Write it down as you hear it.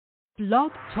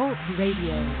Blog Talk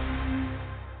Radio.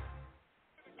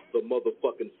 The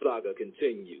motherfucking saga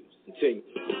continues.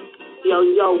 Yo,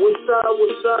 what's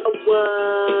up,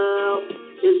 world?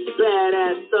 It's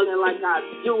badass thuggin' like I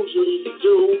usually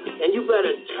do, and you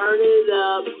better turn it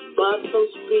up, bust some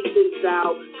speakers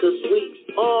out, cause we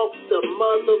off the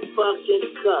motherfucking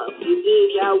cuff. You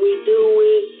dig how we do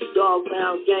it? Dog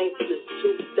Pound Gangsters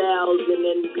 2000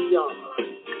 and beyond.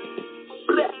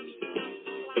 Blech.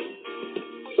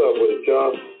 What's up with it,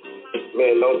 y'all?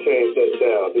 Man, don't change that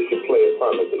down. This your player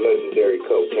partner, the legendary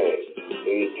Cocaine.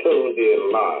 And you tuned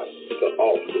in live to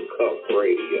Off the Cuff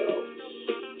Radio.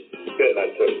 Better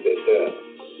not touch that down.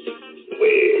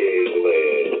 Well.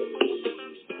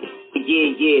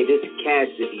 Yeah, this is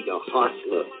Cassidy, the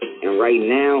hustler. And right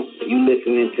now, you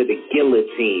listening to the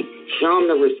Guillotine. Show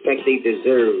them the respect they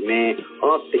deserve, man.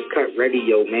 Off the Cut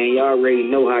Radio, man. Y'all already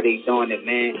know how they doing it,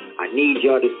 man. I need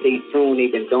y'all to stay tuned.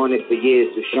 They've been doing it for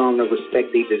years, so show them the respect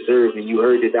they deserve. And you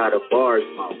heard it out of bars,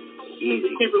 mouth.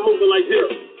 Easy. Keep it moving like this.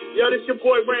 Yo, this your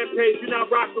boy Rampage. You're not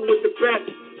rocking with the best.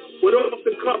 With Off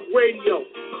the Cuff Radio.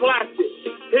 Classic.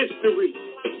 History.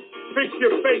 Fix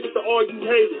your face to all you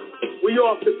haters. We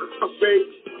off the cuff, baby.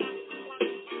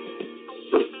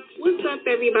 What's up,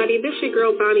 everybody? This your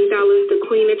girl, Bonnie Dollars, the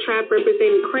Queen of Trap,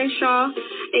 representing Crenshaw,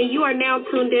 and you are now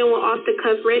tuned in with Off the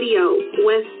Cuff Radio.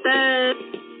 What's up?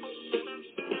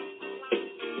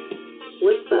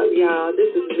 What's up, y'all?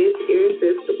 This is Miss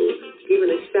Irresistible,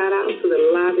 giving a shout-out to the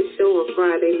livest show on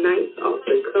Friday nights, Off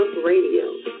the Cuff Radio,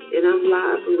 and I'm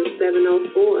live from the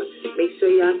 704. Make sure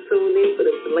y'all tune in for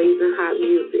the blazing hot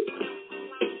music.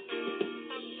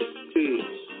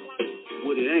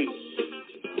 What it ain't,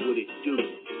 what it do.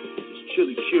 It's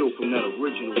Chili Chill from that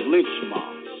original Lynch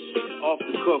Mob. And Off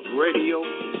the Cuff Radio,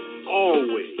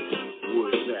 always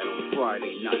where it's at on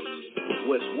Friday nights.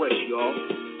 West, y'all.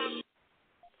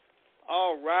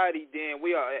 Alrighty then,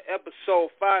 we are at episode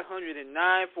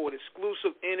 509 for an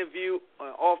exclusive interview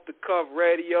on Off the Cuff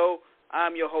Radio.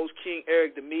 I'm your host, King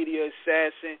Eric, the Media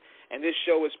Assassin, and this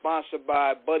show is sponsored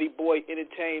by Buddy Boy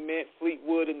Entertainment,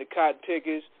 Fleetwood and the Cotton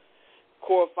Pickers,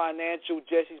 Core Financial,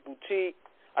 Jesse's Boutique.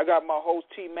 I got my host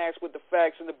T-Max with the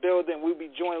facts in the building. We'll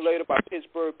be joined later by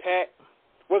Pittsburgh Pat.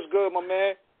 What's good, my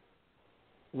man?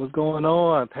 What's going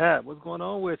on, Pat? What's going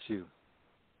on with you?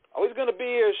 Oh, he's going to be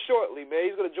here shortly, man.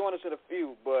 He's going to join us in a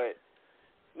few. But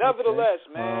nevertheless,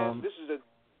 man, this is a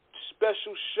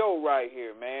special show right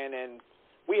here, man. And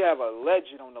we have a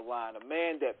legend on the line, a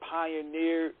man that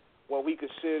pioneered what we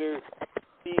consider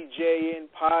DJing,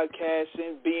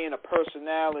 podcasting, being a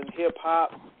personnel in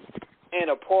hip-hop, and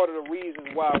a part of the reasons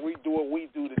why we do what we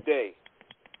do today.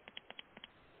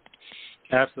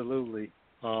 Absolutely.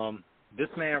 This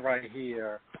man right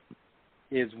here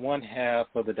is one half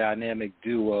of the dynamic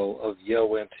duo of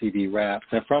YO MTV Raps.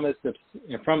 And from its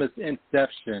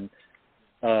inception,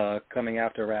 coming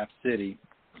after Rap City,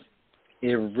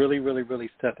 it really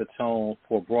set the tone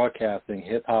for broadcasting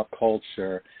hip-hop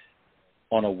culture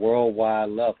on a worldwide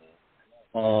level.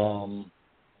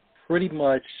 Pretty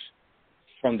much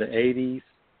from the 80s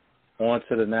on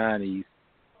to the 90s,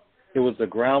 it was a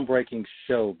groundbreaking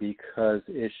show because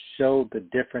it showed the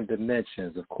different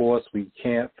dimensions. Of course, we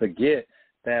can't forget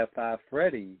Fab Five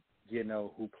Freddy,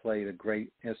 who played a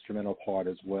great instrumental part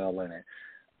as well in it.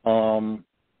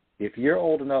 If you're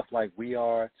old enough like we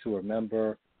are to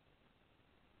remember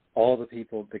all the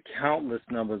people, the countless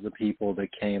numbers of people that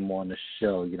came on the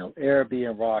show, Arabi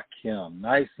and Rakim,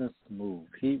 Nice and Smooth,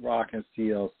 Pete Rock and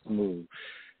CL Smooth,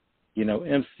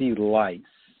 MC Light,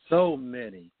 so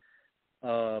many.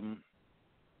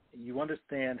 You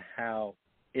understand how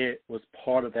it was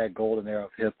part of that golden era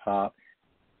of hip-hop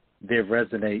that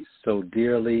resonates so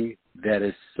dearly, that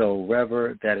is so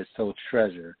revered, that is so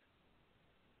treasured.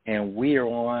 And we are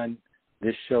on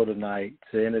this show tonight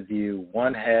to interview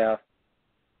one half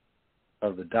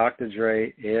of the Dr.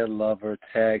 Dre, Ed Lover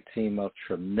tag team of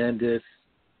Tremendous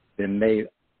that made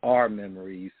our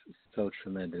memories so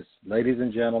tremendous. Ladies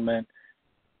and gentlemen,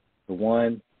 the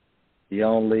one, the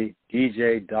only,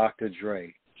 DJ Dr.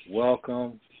 Dre.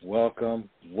 Welcome,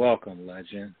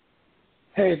 legend.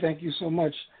 Hey, thank you so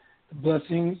much. The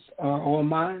blessings are all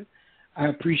mine. I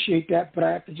appreciate that, but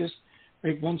I have to just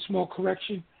make one small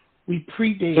correction. We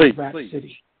predated Rap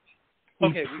City.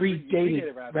 We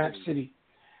predated Rap City.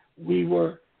 We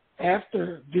were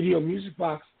after Video Music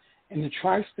Box in the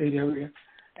tri-state area,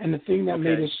 and the thing that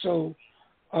made us so,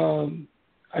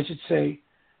 I should say,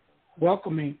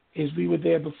 welcoming is we were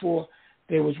there before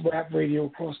there was rap radio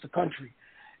across the country.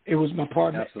 It was my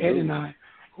partner Ed and I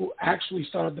who actually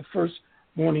started the first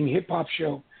morning hip-hop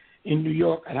show in New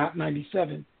York at Hot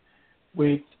 97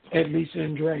 with Ed, Lisa,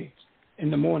 and Dre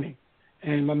in the morning.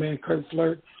 and my man Kurt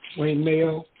Flirt, Wayne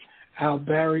Mayo, Al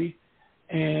Barry,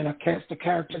 and a cast of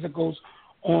characters that goes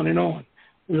on and on.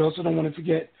 We also don't want to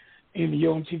forget in the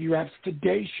Yo MTV Raps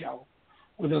Today show,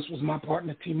 with us was my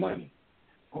partner T Money,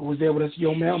 who was there with us,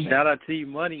 Yo Mailman. Shout out T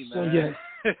Money, man.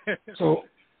 So yes, so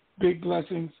big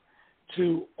blessings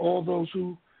to all those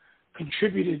who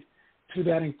contributed to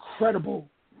that incredible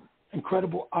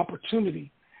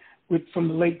opportunity from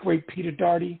the late great Peter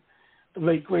Darty, the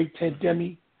late great Ted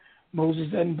Demme, Moses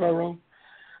Edinburgh,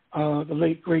 the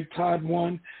late great Todd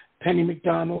One, Penny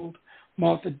McDonald,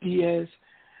 Martha Diaz,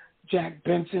 Jack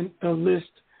Benson. The list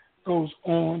goes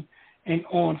on and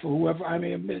on for whoever I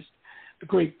may have missed. The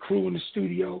great crew in the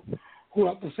studio who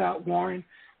helped us out, Warren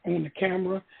on the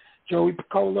camera, Joey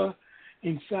Piccola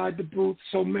inside the booth,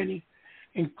 so many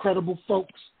incredible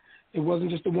folks. It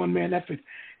wasn't just a one-man effort.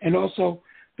 And also,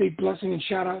 big blessing and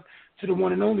shout-out to the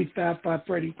one and only Fab Five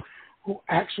Freddy, who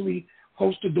actually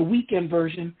hosted the weekend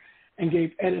version and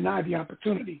gave Ed and I the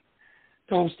opportunity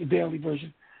to host the daily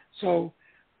version. So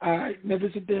I never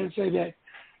sit there and say that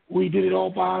we did it all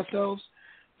by ourselves,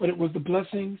 but it was the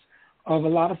blessings of a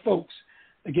lot of folks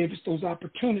that gave us those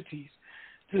opportunities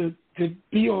to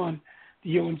be on the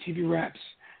Yo MTV Raps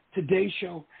Today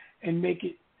show and make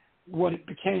it what it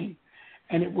became.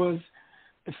 And it was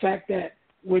the fact that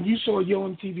when you saw Yo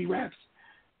MTV Raps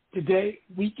Today,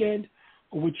 weekend,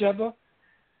 or whichever,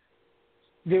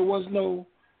 there was no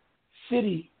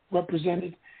city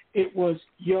represented. It was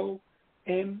Yo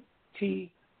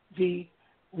MTV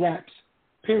Raps,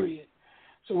 period.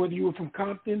 So whether you were from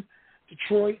Compton,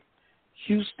 Detroit,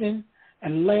 Houston,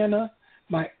 Atlanta,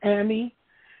 Miami,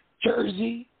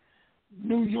 Jersey,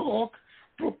 New York,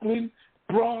 Brooklyn,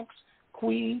 Bronx,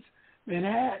 Queens,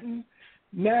 Manhattan,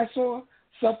 Nassau,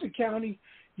 Suffolk County,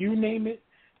 you name it,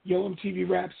 Yo MTV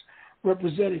Raps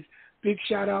represented. Big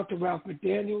shout out to Ralph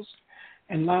McDaniels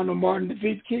and Lionel Martin, the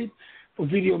Vid Kid, for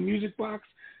Video Music Box,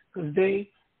 because they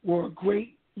were a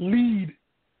great lead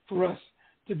for us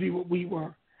to be what we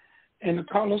were. And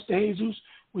Carlos De Jesus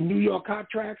with New York Hot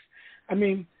Tracks. I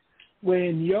mean,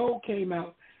 when Yo came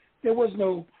out, there was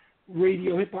no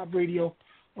radio, hip-hop radio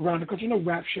around the country, no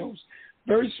rap shows.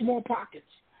 Very small pockets.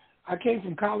 I came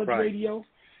from college radio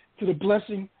to the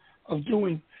blessing of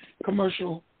doing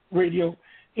commercial radio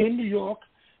in New York,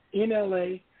 in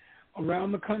L.A.,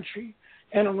 around the country,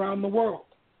 and around the world.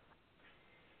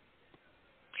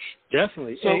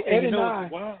 Definitely. So Ed and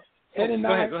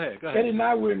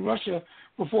I were in Russia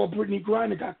before Brittany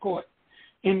Griner got caught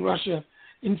in Russia,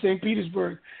 in St.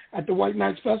 Petersburg, at the White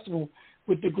Nights Festival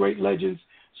with the great legends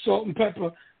Salt and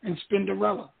Pepper and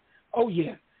Spinderella. Oh,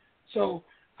 yeah. So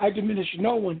I diminish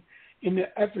no one in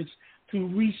their efforts to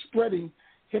re-spreading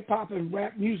hip-hop and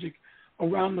rap music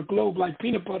around the globe like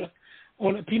peanut butter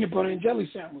on a peanut butter and jelly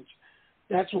sandwich.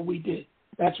 That's what we did.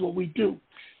 That's what we do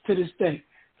to this day.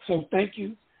 So thank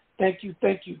you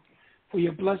for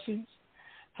your blessings,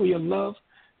 for your love,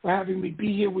 for having me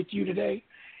be here with you today.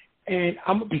 And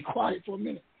I'm going to be quiet for a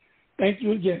minute. Thank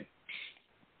you again.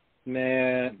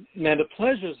 Man, the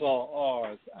pleasure's all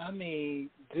ours. I mean,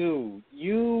 dude,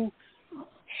 you,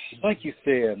 like you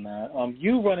said, man,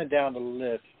 you running down the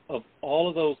list of all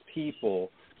of those people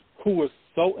who were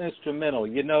so instrumental.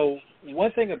 You know,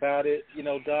 one thing about it, you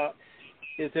know, Doc,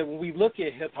 is that when we look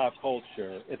at hip-hop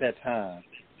culture at that time,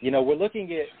 you know, we're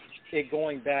looking at it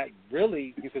going back,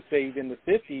 really, you could say even the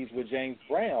 50s with James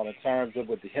Brown in terms of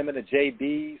with him and the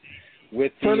JBs,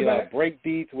 with the break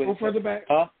beats. With, further back.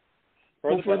 Huh?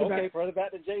 Further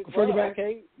back to James Further Brown. back.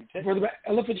 Okay. Further back.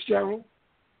 Ella Fitzgerald,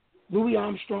 Louis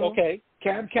Armstrong. Okay.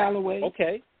 Cab Calloway.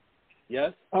 Okay.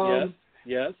 Yes.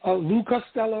 Yes. Lou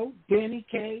Costello, Danny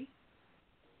Kaye.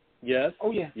 Yes.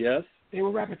 Oh, yeah. Yes. They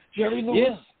were rapping. Jerry Lewis.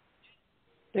 Yeah.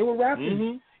 They were rapping.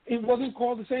 Mm-hmm. It wasn't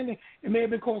called the same thing. It may have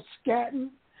been called scatting.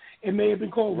 It may have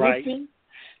been called riffing.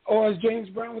 Or as James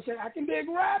Brown would say, I can dig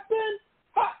rapping.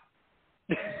 Ha!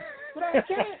 But I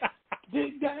can't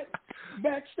dig that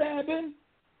backstabbing.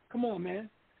 Come on,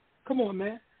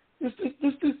 man. This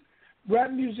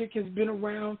rap music has been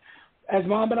around, as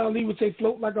Muhammad Ali would say,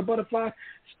 float like a butterfly,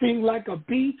 sting like a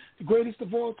bee, the greatest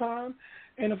of all time.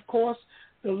 And, of course,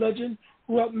 the legend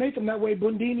who helped make him that way,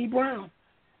 Bundini Brown.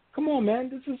 Come on, man.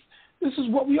 This is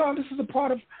what we are. This is a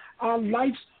part of our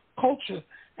life's culture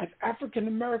as African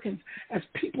Americans, as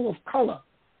people of color.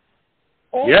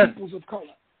 All peoples of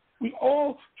color. We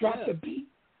all dropped a beat,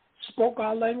 spoke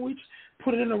our language,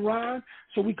 put it in a rhyme,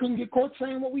 so we couldn't get caught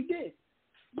saying what we did.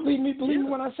 Believe me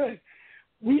when I say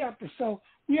we have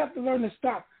to learn to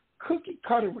stop cookie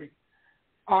cuttering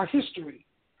our history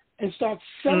and start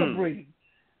celebrating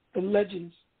the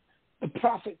legends, the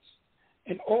prophets,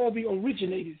 and all the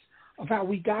originators of how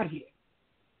we got here.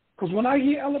 Because when I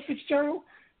hear Ella Fitzgerald,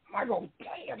 I go,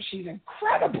 damn, she's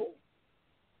incredible.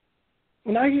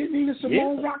 When I hear Nina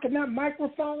Simone rocking that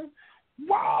microphone,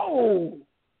 whoa.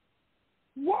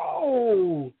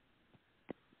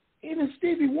 Even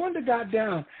Stevie Wonder got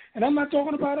down. And I'm not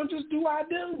talking about just do I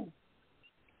do.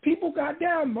 People got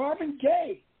down. Marvin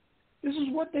Gaye. This is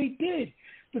what they did.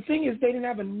 The thing is, they didn't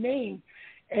have a name.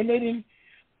 And they didn't.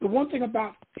 The one thing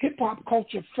about hip-hop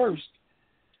culture first,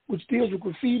 which deals with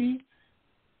graffiti,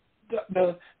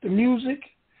 the music,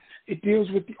 it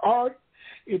deals with the art,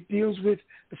 it deals with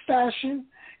the fashion,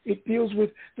 it deals with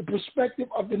the perspective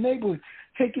of the neighborhood,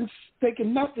 taking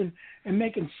nothing and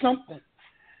making something.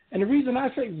 And the reason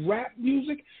I say rap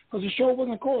music, because the show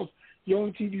wasn't called Yo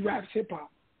MTV Raps Hip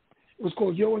Hop. It was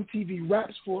called Yo MTV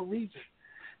Raps for a reason,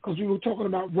 because we were talking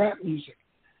about rap music.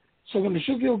 So when the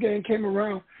Sugar Hill Gang came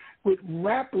around with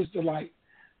Rappers Delight,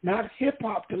 not Hip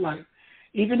Hop Delight,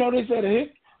 even though they said a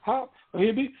hip hop, a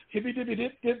hippie,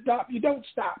 dip dop, you don't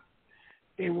stop.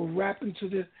 They were rapping to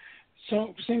the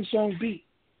sing-song beat.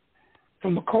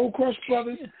 From the Cold Crush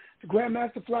Brothers, the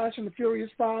Grandmaster Flash and the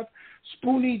Furious Five,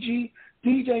 Spoonie G,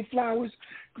 DJ Flowers,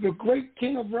 the great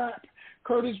king of rap,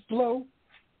 Curtis Blow.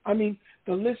 I mean,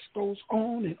 the list goes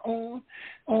on and on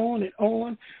and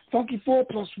on. Funky 4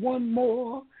 plus one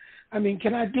more. I mean,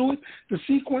 can I do it? The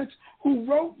Sequence, who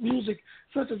wrote music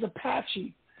such as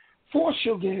Apache for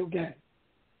Sugar Hill Gang.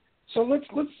 So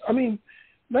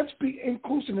let's be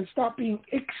inclusive and stop being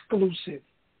exclusive.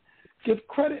 Give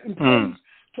credit and praise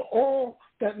to all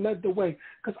that led the way.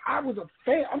 Because I was a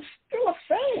fan. I'm still a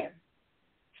fan.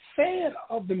 Fan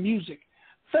of the music.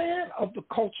 Fan of the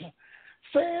culture.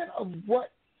 Fan of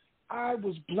what I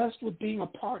was blessed with being a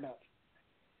part of.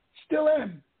 Still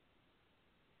am.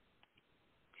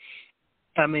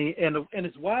 I mean, and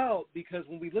it's wild because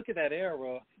when we look at that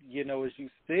era, you know, as you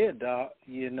said, Doc,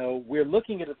 you know, we're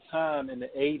looking at a time in the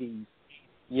 80s,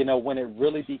 you know, when it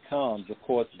really becomes, of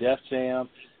course, Def Jam,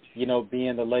 you know,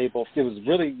 being the label. It was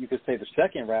really, you could say, the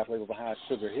second rap label behind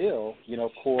Sugar Hill. You know,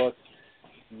 of course,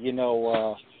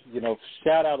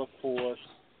 shout out, of course,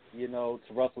 you know,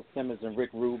 to Russell Simmons and Rick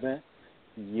Rubin,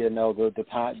 you know, the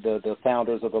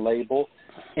founders of the label.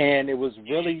 And it was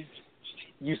really,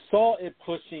 you saw it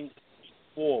pushing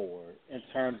forward in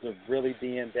terms of really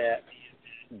being that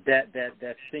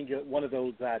singular, one of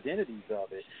those identities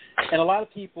of it. And a lot of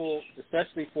people,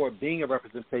 especially for it being a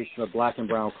representation of black and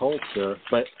brown culture,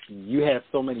 but you had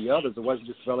so many others, it wasn't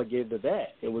just relegated to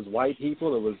that. It was white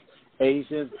people, it was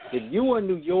Asians. If you were in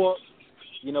New York,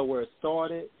 you know, where it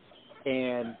started,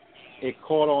 and it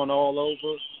caught on all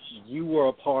over, you were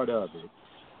a part of it.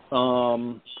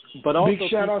 But also big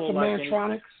shout out to like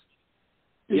Mantronics.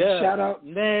 Big shout out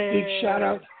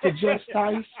to Just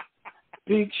Ice.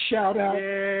 Big shout out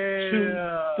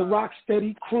to the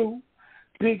Rocksteady crew.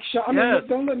 Big shout. I mean,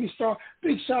 don't let me start.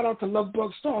 Big shout out to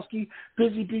Lovebug Starsky,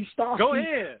 Busy Bee Starsky. Go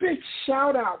ahead. Big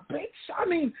shout out. I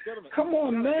mean, come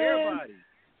on, man. Everybody.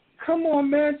 Come on,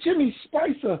 man. Jimmy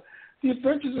Spicer, The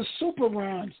Adventures of Super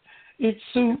Rhymes. It's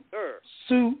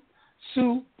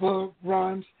Super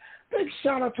Rhymes. Big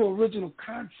shout out to Original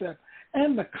Concept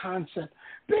and The Concept.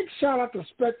 Big shout out to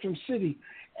Spectrum City,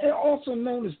 and also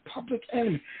known as Public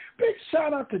Enemy. Big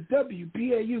shout out to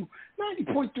WBAU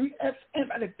 90.3 FM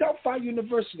at Adelphi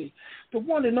University. The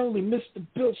one and only Mr.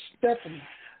 Bill Stephanie,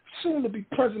 soon to be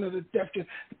president of the Deaf Jam.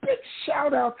 Big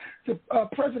shout out to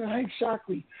President Hank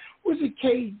Shockley, Wizard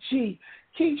KG,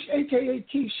 Keith, a.k.a.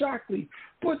 Keith Shockley,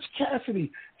 Butch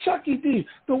Cassidy, Chucky D,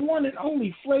 the one and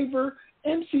only Flavor,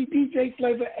 MC DJ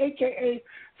Flavor, a.k.a.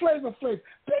 Flavor Flav.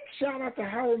 Big shout out to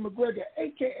Howard McGregor,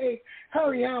 a.k.a.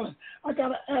 Harry Allen. I got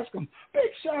to ask him. Big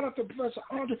shout out to Professor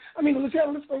Andre. I mean, the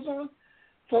list goes on.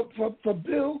 For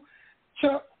Bill,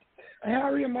 Chuck,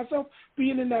 Harry, and myself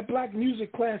being in that black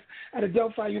music class at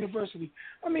Adelphi University.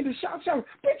 I mean, big shout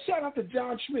out to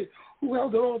John Schmidt, who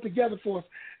held it all together for us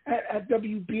at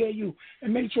WBAU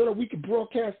and made sure that we could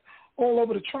broadcast all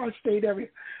over the tri-state area.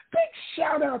 Big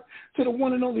shout out to the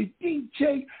one and only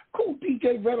DJ, Cool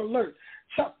DJ Red Alert,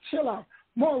 Chuck Chill Out,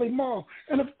 Marley Marl,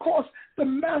 and of course the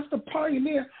master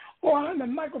pioneer behind the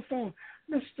microphone,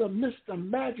 Mr.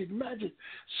 Magic,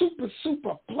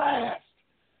 Super Blast.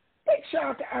 Big shout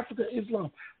out to Africa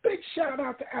Islam. Big shout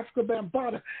out to Africa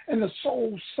Bambaataa and the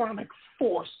Soul Sonic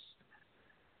Force.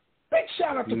 Big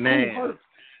shout out to Cool Herc.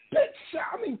 Big shout,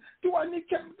 I mean,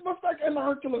 must I end the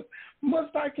Hercules?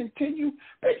 Must I continue?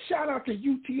 Big shout out to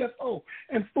UTFO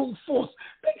and Full Force.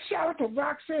 Big shout out to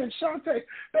Roxanne Shante.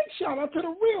 Big shout out to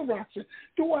the real Roxanne.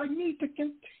 Do I need to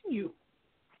continue?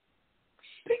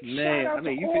 Big shout out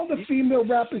to all the female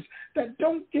rappers that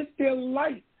don't get their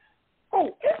light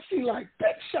Oh, MC Light.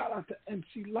 Big shout out to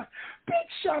MC Light. Big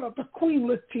shout out to Queen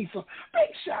Latifah.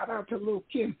 Big shout out to Lil'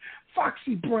 Kim,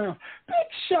 Foxy Brown. Big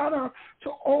shout out to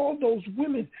all those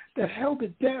women that held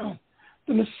it down.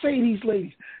 The Mercedes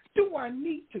ladies. Do I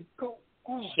need to go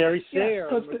on? Sherry Cher,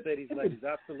 Mercedes ladies,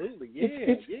 absolutely. Yeah,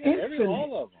 it's infinite.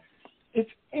 All of them.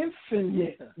 It's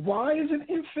infinite. Yeah. Why is it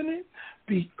infinite?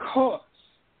 Because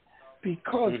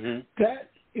that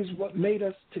is what made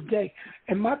us today.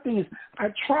 And my thing is, I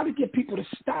try to get people to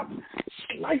stop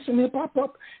slicing hip-hop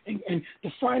up and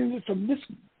defining it from this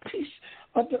piece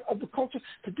of the culture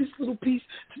to this little piece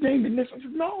to naming this. I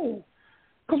said, no.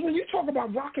 Because when you talk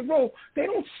about rock and roll, they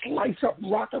don't slice up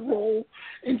rock and roll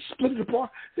and split it apart.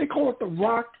 They call it the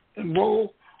Rock and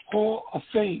Roll Hall of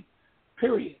Fame,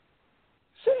 period.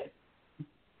 That's it.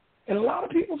 And a lot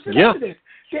of people sit under this.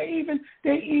 They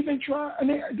even try, and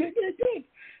they did.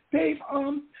 They've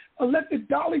elected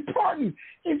Dolly Parton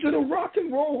into the Rock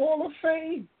and Roll Hall of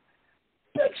Fame.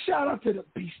 Big shout out to the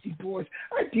Beastie Boys.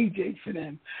 I DJ'd for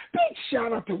them. Big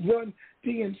shout out to Run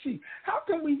DMC. How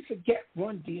can we forget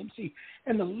Run DMC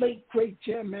and the late great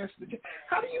Jam Master?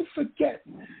 How do you forget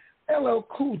LL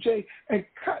Cool J and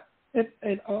Cut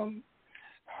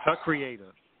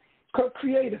Creator? Cut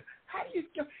Creator. How do you?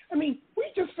 I mean, we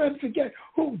just forget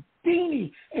who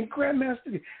Beanie and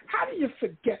Grandmaster did. How do you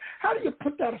forget? How do you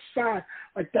put that aside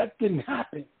like that didn't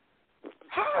happen?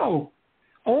 How?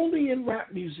 Only in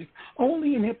rap music,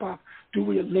 only in hip hop do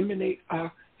we eliminate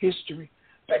our history.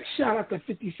 Big shout out to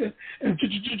 50 Cent and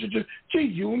G-Unit.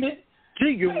 G-Unit.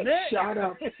 Big shout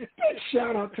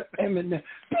out to Eminem.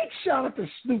 Big shout out to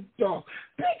Snoop Dogg.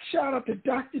 Big shout out to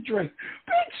Dr. Dre.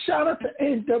 Big shout out to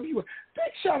NWA.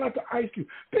 Big shout out to Ice Cube.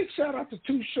 Big shout out to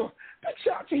Too Short. Big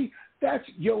shout out to you. That's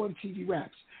Yo MTV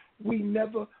Raps. We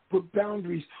never put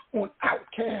boundaries on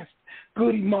Outkast,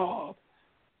 Goody Mob,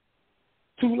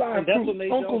 2 Live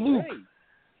Crew, Uncle Luke.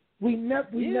 We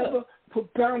never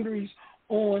put boundaries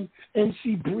on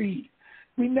MC Breed.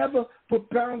 We never put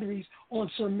boundaries on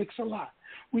Sir Mix-a-Lot.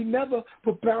 We never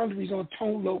put boundaries on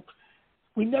Tone Loc.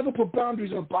 We never put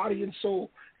boundaries on Body and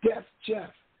Soul, Def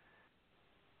Jeff.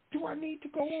 Do I need to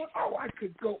go on? Oh, I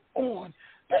could go on.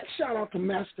 Big shout out to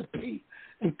Master P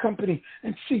and company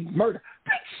and C Murder.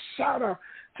 Big shout out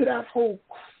to that whole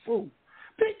crew.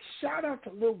 Big shout out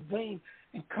to Lil Wayne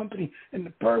and company and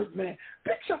the Birdman.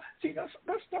 Big shout. See, that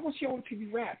was Yo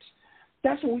MTV Raps.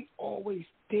 That's what we always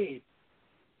did.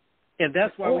 And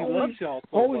that's why we love y'all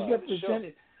so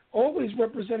much. Always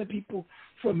represented people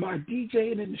from my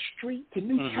DJing in the street to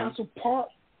Newcastle Park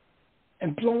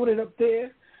and blowing it up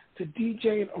there to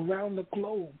DJing around the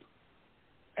globe.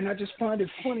 And I just find it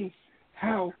funny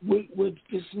how we're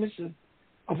dismissive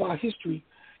of our history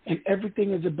and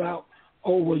everything is about,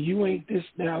 oh, well, you ain't this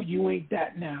now, you ain't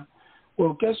that now.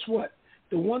 Well, guess what?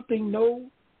 The one thing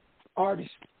no artist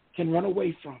can run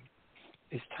away from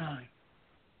is time.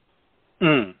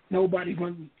 Nobody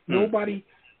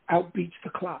outbeats the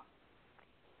clock.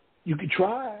 You can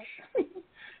try.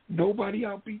 Nobody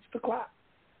outbeats the clock.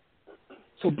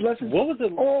 So blessings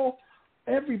to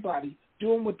everybody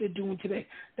doing what they're doing today.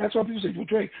 That's why people say, well,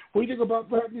 Dre, what do you think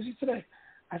about rap music today?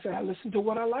 I said, I listen to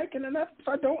what I like, and then if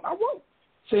I don't, I won't.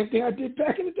 Same thing I did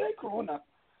back in the day growing up.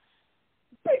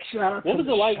 Big shout out to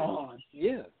Sean.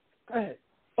 Yeah. Go ahead.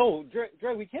 Oh,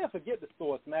 Dre, we can't forget the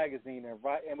Source magazine,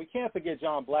 and we can't forget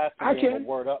John Blaster and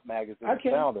Word Up magazine. I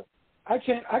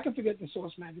can forget the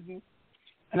Source magazine,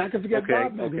 and I can forget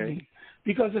Vibe magazine,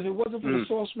 because if it wasn't for the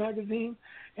Source magazine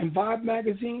and Vibe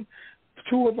magazine,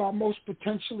 2 of our most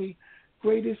potentially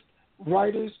greatest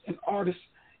writers and artists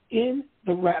in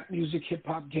the rap music hip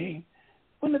hop game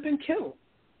wouldn't have been killed,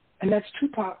 and that's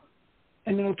Tupac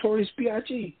and the Notorious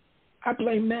B.I.G. I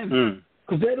blame them.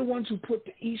 Because they're the ones who put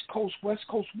the East Coast, West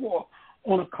Coast war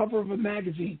on a cover of a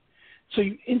magazine. So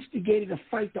you instigated a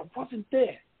fight that wasn't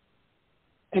there.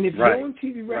 And if Yo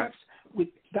MTV Raps with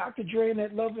Dr. Dre and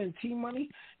Ed Lover and T-Money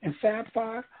and Fab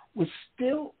Five was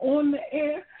still on the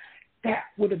air, that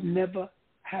would have never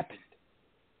happened.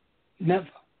 Never.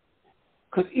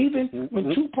 Because even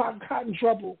when Tupac got in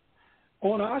trouble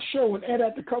on our show and Ed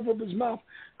had to cover up his mouth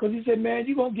because he said, man,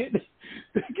 you're going to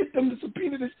get them to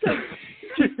subpoena this tape.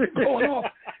 Going off.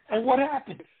 And what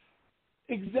happened?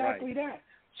 Exactly that.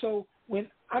 So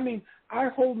I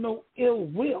hold no ill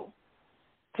will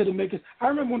to the makers. I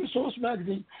remember when the Source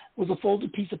magazine was a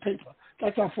folded piece of paper.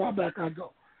 That's how far back I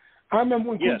go. I remember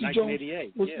when Quincy Jones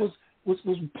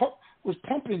was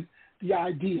pumping the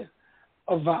idea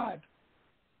of Vibe.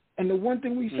 And the one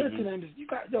thing we said to them is,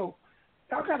 y'all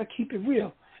got to keep it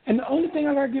real. And the only thing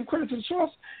I got to give credit to the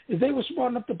Source is they were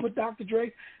smart enough to put Dr.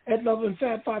 Dre, Ed Lover, and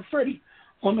Fab Five Freddy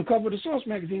on the cover of the Source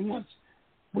magazine once.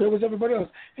 Where was everybody else?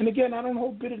 And again, I don't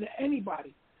hold bitter to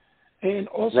anybody. And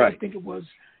also, right. I think it was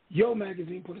Yo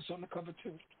magazine put us on the cover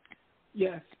too.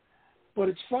 Yes, but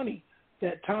it's funny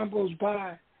that time goes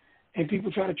by and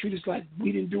people try to treat us like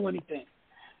we didn't do anything.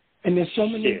 And there's so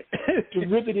many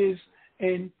derivatives,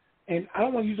 and I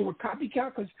don't want to use the word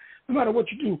copycat because no matter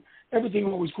what you do, everything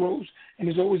always grows, and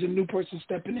there's always a new person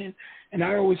stepping in. And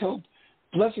I always hope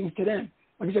blessings to them.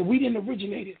 Like I said, we didn't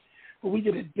originate it, but we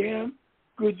did a damn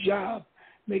good job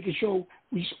making sure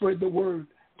we spread the word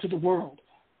to the world.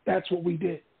 That's what we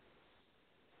did.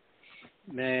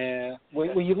 Man,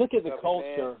 when you look at the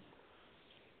culture,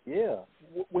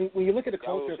 when you look at the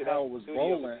culture of how it was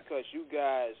rolling. Because you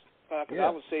guys, I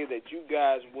would say that you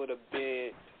guys would have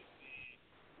been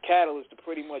catalyst to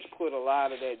pretty much put a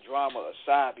lot of that drama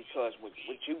aside because what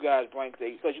you guys bring,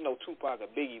 because you know Tupac and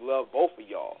Biggie love both of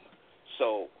y'all.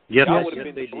 So y'all would have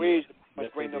been the bridge to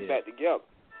bring them back together.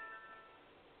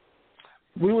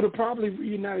 We would have probably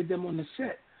reunited them on the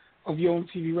set of Yo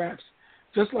MTV Raps,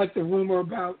 just like the rumor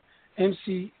about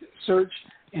MC Search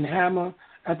and Hammer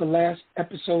at the last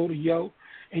episode of Yo.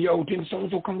 And Yo, didn't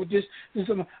so-and-so come with this? I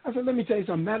said, let me tell you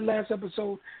something. That last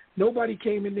episode, nobody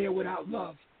came in there without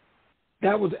love.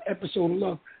 That was an episode of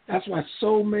love. That's why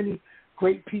so many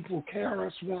great people,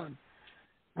 KRS-One,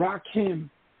 Rakim,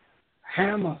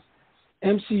 Hammer,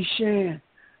 MC Shan,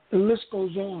 the list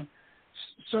goes on,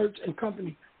 Search and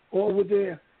company, all were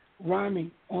there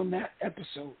rhyming on that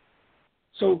episode.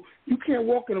 So you can't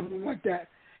walk in a room like that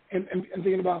and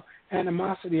thinking about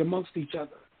animosity amongst each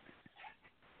other.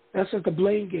 That's just a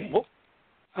blame game.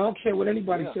 I don't care what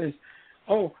anybody says.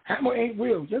 Oh, Hammer ain't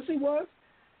real. Yes, he was.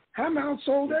 Hammer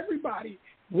outsold everybody.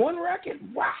 One record.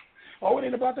 Wow. Oh, it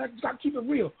ain't about that. Got to keep it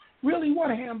real. Really, what,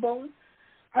 Hambone?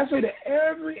 I say to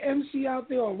every MC out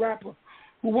there or rapper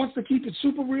who wants to keep it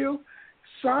super real,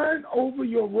 sign over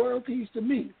your royalties to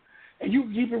me, and you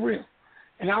can keep it real,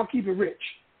 and I'll keep it rich.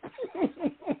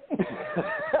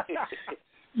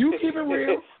 You keep it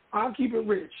real, I'll keep it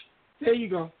rich. There you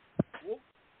go.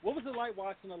 What was it like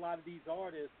watching a lot of these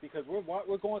artists? Because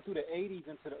we're going through the 80s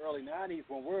into the early 90s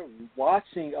when we're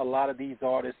watching a lot of these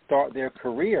artists start their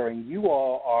career, and you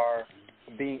all are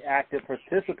being active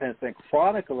participants and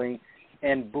chronicling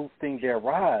and boosting their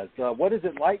rise. What is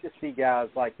it like to see guys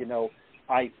like,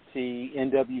 Ice-T,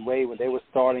 NWA when they were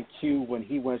starting, Q when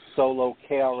he went solo,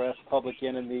 KRS, Public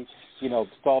Enemy,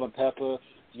 Salt and Pepper,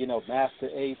 Master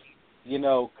Ace,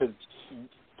 because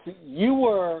you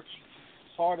were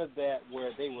part of that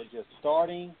where they were just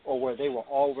starting or where they were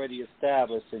already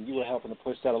established and you were helping to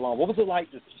push that along. What was it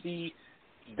like to see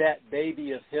that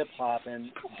baby of hip-hop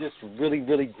and just really,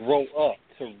 really grow up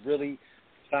to really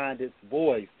find its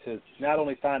voice, to not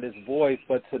only find its voice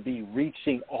but to be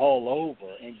reaching all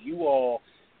over, and you all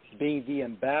being the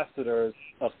ambassadors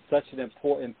of such an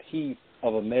important piece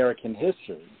of American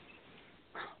history?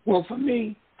 Well, for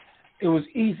me, it was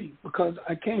easy because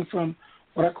I came from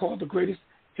what I call the greatest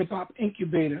hip-hop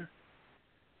incubator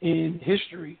in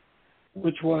history,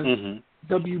 which was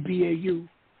WBAU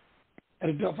at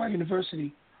Adelphi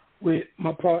University with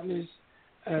my partners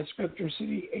at Spectrum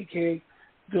City, a.k.a.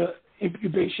 the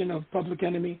incubation of Public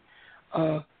Enemy,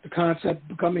 the concept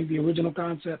becoming the original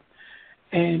concept,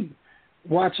 and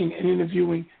watching and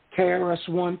interviewing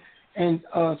KRS-One and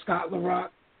Scott LaRock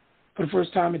for the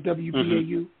first time at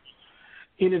WBAU,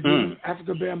 interviewing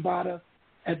Africa Bambaataa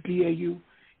at BAU,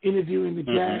 interviewing the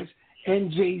Jazz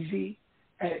and Jay-Z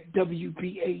at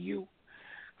WBAU.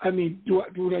 I mean, do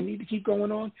I need to keep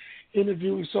going on?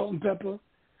 Interviewing Salt and Pepper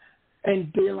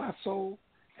and De La Soul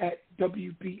at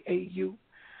WBAU.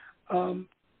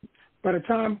 By the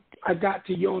time I got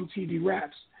to Yo MTV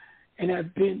Raps, and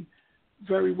I've been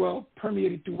very well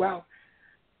permeated throughout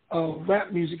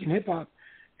rap music and hip-hop,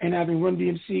 and having Run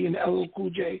DMC and LL Cool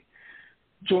J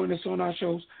join us on our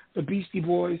shows, the Beastie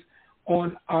Boys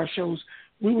on our shows,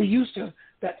 we were used to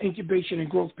that incubation and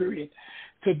growth period,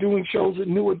 to doing shows with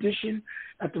New Edition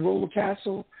at the Roller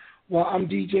Castle while I'm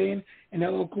DJing and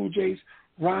LL Cool J's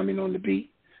rhyming on the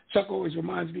beat. Chuck always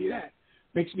reminds me of that.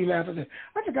 Makes me laugh. I say,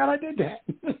 I forgot I did that.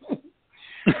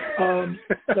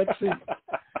 Let's see.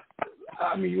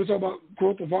 I mean, you were talking about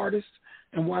growth of artists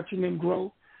and watching them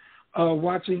grow,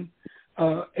 watching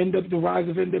the rise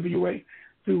of NWA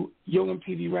through Yo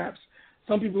MTV Raps.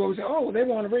 Some people always say, oh, they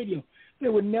were on the radio. They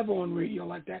were never on radio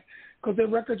like that because their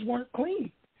records weren't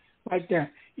clean like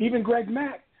that. Even Greg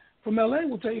Mack from L.A.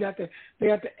 will tell you that they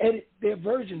had to edit their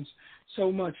versions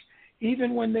so much.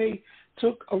 Even when they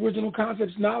took Original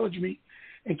Concepts Knowledge Meet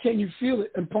and Can You Feel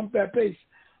It and Pump That Bass,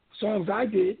 songs I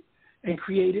did and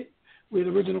created with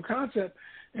Original Concept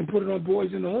and put it on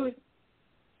Boys in the Hood,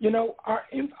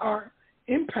 our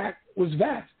impact was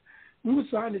vast. We were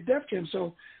signed to Def Jam,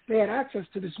 so they had access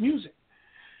to this music.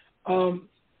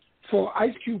 For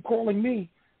Ice Cube calling me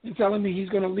and telling me he's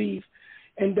going to leave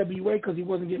NWA because he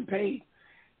wasn't getting paid,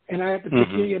 and I had to pick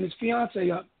Iggy and his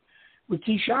fiance up with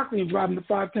Keith Shockley and drive him to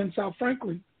 510 South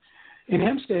Franklin in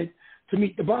Hempstead to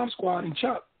meet the Bomb Squad and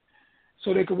Chuck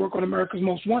so they could work on America's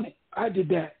Most Wanted. I did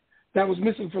that. That was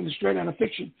missing from the Straight Outta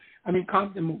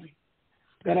Compton movie.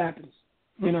 That happens,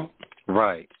 you know.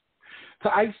 Right.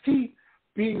 To Ice-T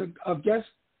being a guest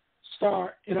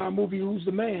star in our movie Who's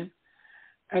the Man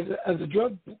as a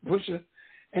drug pusher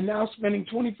and now spending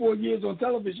 24 years on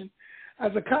television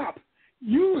as a cop.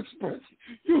 You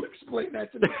explain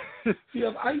that to me. You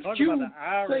have Ice Cube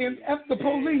saying F the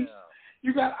police.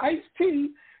 You got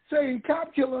Ice-T saying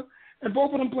cop killer, and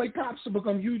both of them play cops to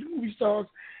become huge movie stars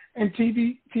and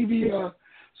TV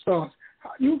stars.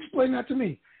 You explain that to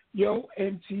me. Yo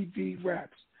MTV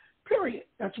Raps. Period.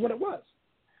 That's what it was.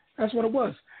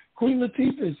 Queen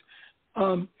Latifah's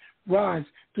rise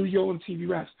through Yo MTV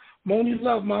Raps. Moni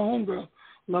Love, my homegirl,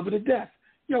 love her to death.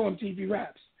 Yo MTV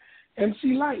Raps.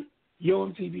 MC Light, Yo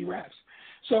MTV Raps.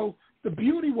 So the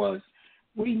beauty was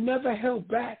we never held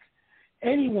back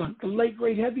anyone. The late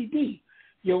great Heavy D,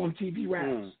 Yo MTV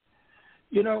Raps.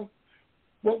 You know,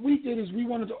 what we did is we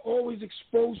wanted to always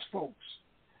expose folks.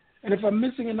 And if I'm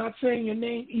missing and not saying your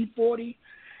name, E40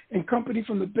 and company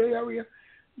from the Bay Area,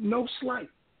 no slight.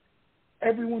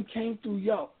 Everyone came through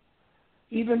Yo.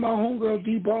 Even my homegirl,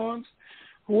 D. Barnes,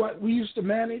 who we used to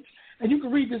manage. And you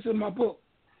can read this in my book,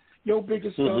 Yo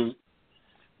Biggest Stuff,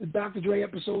 the Dr. Dre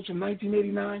episodes from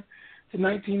 1989 to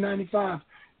 1995,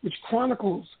 which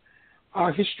chronicles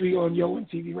our history on Yo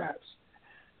MTV Raps.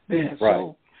 There. Right.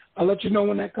 So I'll let you know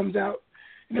when that comes out.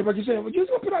 And everybody can say, well, you're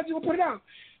going to put it out.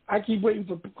 I keep waiting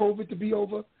for COVID to be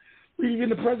over. Even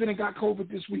the president got COVID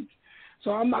this week.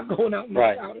 So I'm not going out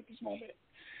out at this moment.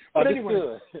 But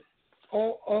anyway,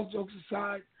 all jokes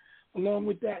aside, along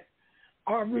with that,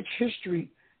 our rich history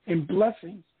and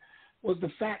blessings was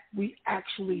the fact we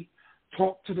actually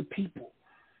talked to the people.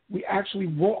 We actually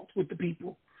walked with the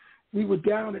people. We were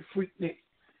down at Freaknik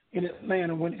in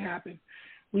Atlanta when it happened.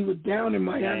 We were down in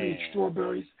Miami at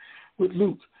Strawberries with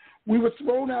Luke. We were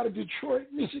thrown out of Detroit,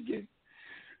 Michigan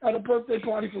at a birthday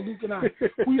party for Luke and I.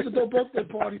 We used to throw birthday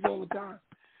parties all the time.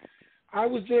 I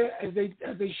was there as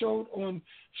they showed on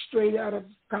Straight Outta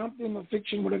Compton or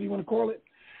Fiction, whatever you want to call it,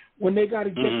 when they got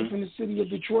ejected from the city of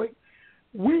Detroit.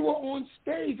 We were on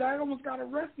stage. I almost got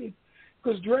arrested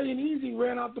because Dre and Easy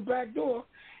ran out the back door.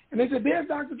 And they said, there's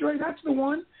Dr. Dre, that's the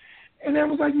one. And I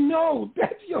was like, no,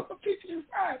 that's Yo MTV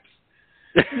Raps.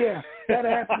 Yeah, that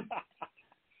happened.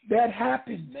 That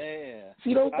happened. Man.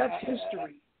 See, that's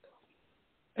history.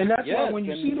 And that's why when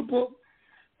you see the book,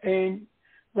 and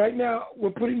right now we're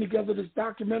putting together this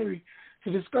documentary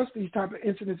to discuss these type of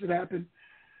incidents that happened,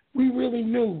 we really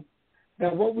knew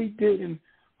that what we did and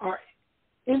our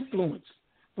influence,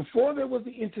 before there was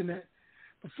the internet,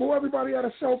 before everybody had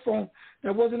a cell phone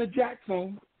that wasn't a jack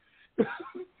phone,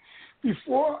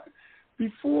 before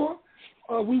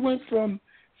we went from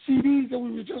CDs that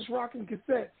we were just rocking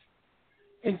cassettes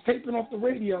and taping off the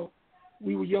radio,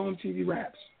 we were Yo MTV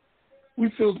Raps. We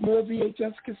filled more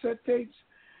VHS cassette tapes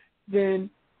than,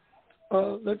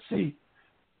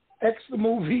 X the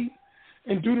Movie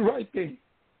and Do the Right Thing.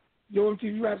 Yo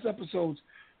MTV Raps episodes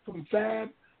from Fab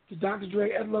to Dr.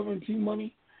 Dre, Ed Lover, and T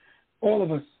Money, all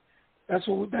of us.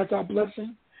 That's our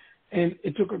blessing, and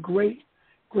it took a great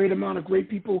amount of great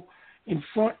people in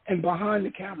front and behind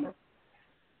the camera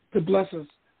to bless us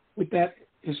with that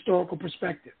historical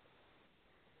perspective.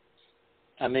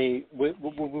 I mean, we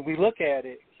look at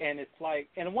it, and it's like,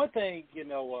 and one thing,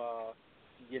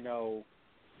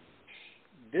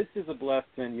 this is a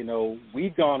blessing.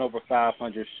 We've gone over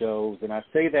 500 shows, and I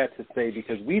say that to say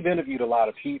because we've interviewed a lot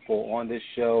of people on this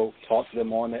show, talked to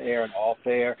them on the air and off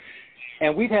air,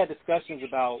 and we've had discussions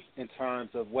about in terms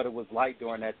of what it was like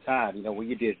during that time. When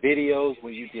you did videos,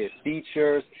 when you did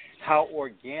features, how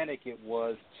organic it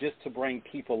was just to bring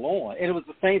people on. And it was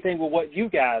the same thing with what you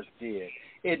guys did.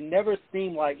 It never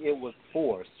seemed like it was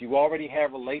forced. You already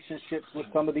have relationships with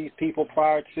some of these people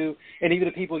prior to, and even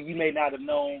the people you may not have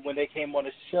known when they came on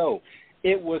the show.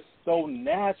 It was so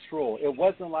natural. It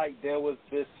wasn't like there was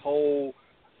this whole,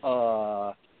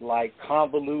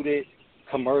 convoluted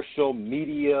commercial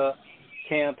media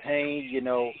campaign,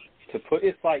 to put.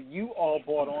 It's like you all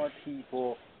brought on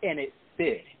people, and it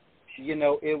fit.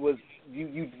 It was,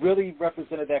 you really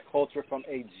represented that culture from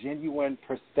a genuine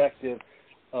perspective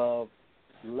of,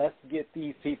 let's get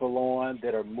these people on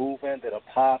that are moving, that are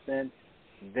popping,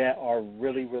 that are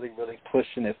really, really, really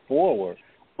pushing it forward.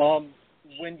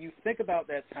 When you think about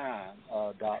that time,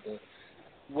 Doctor,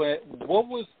 what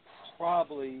was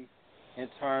probably, in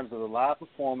terms of the live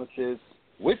performances,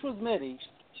 which was many,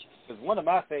 because one of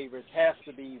my favorites has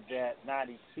to be that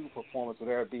 92 performance with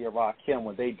Eric B. and Rakim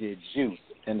when they did Juice.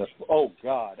 And oh,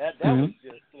 God, that was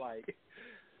just like,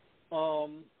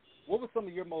 what were some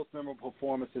of your most memorable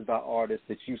performances by artists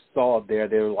that you saw there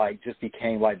that were like just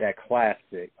became like that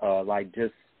classic, like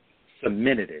just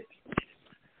cemented it?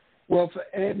 Well, for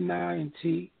Ed and I and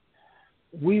T,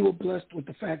 we were blessed with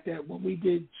the fact that when we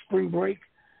did Spring Break,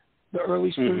 the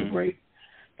early Spring Break,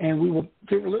 and we were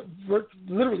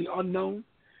literally unknown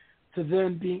to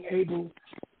them being able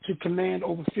to command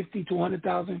over 50 to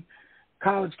 100,000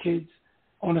 college kids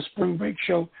on a Spring Break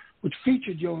show, which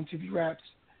featured YO MTV Raps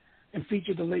and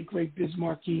featured the late, great Biz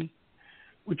Markie,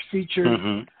 which featured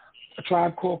A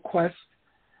Tribe Called Quest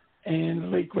and the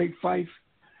late, great Fife,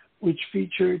 which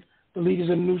featured the Leaders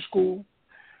of the New School,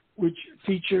 which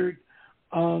featured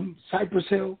Cypress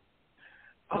Hill.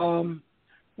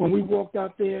 When we walked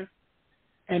out there,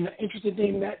 and the interesting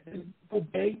thing that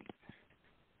Bay,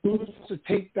 we were supposed to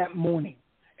tape that morning,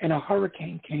 and a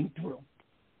hurricane came through.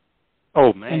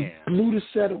 Oh, man. And blew the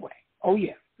set away. Oh,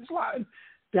 yeah. It's like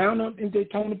down in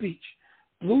Daytona Beach.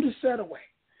 Blew the set away.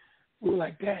 We were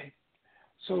like, dang.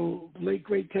 So the late,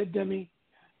 great Ted Demme,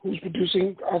 who's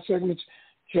producing our segments,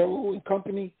 Joe and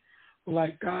company, were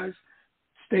like, guys,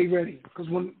 stay ready. Because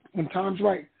when time's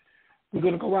right, we're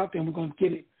going to go out there and we're going to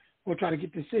get it. We'll try to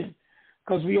get this in.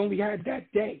 Because we only had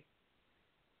that day.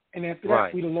 And after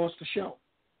that, we'd have lost the show.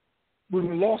 We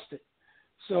would have lost it.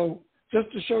 So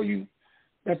just to show you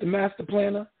that the master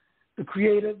planner, the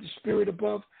creator, the spirit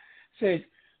above, said,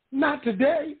 not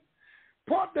today.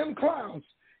 Part them clouds.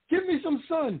 Give me some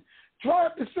sun. Dry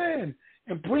up the sand.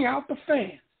 And bring out the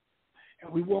fans.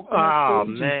 And we walked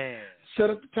on stage and set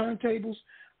up the turntables.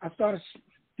 I started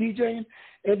DJing.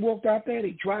 Ed walked out there.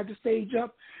 They dried the stage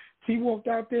up. T walked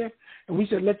out there. And we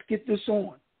said, let's get this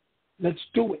on. Let's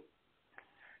do it.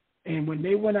 And when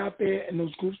they went out there and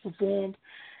those groups performed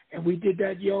and we did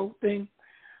that Yo thing,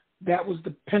 that was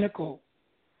the pinnacle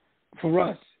for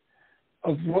us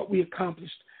of what we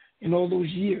accomplished in all those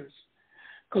years.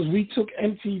 Because we took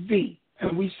MTV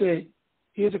and we said,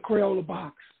 here's a Crayola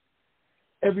box.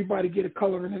 Everybody get a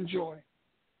color and enjoy.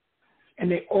 And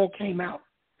they all came out.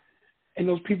 And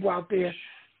those people out there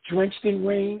drenched in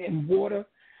rain and water,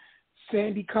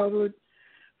 sandy colored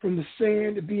from the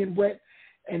sand to being wet,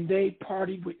 and they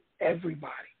partied with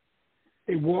everybody.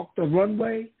 They walked the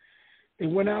runway. They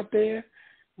went out there.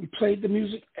 We played the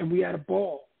music, and we had a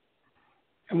ball.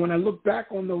 And when I look back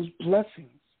on those blessings,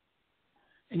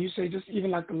 and you say just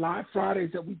even like the live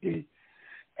Fridays that we did,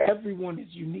 everyone is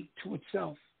unique to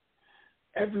itself.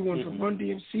 Everyone from Run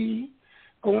DMC,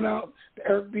 going out, the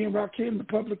Eric B. and Rakim, the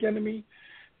Public Enemy,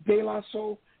 De La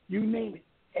Soul, you name it,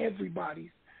 everybody's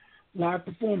live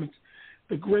performance.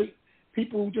 The great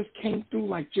people who just came through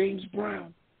like James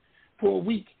Brown for a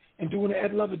week and doing the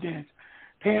Ed Lover dance.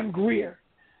 Pam Grier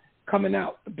coming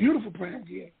out, the beautiful Pam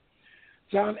Grier.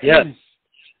 John Ennis,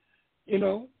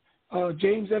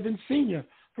 James Evans Sr.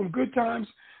 from Good Times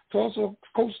to also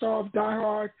co-star of Die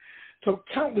Hard to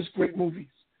countless great movies.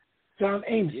 John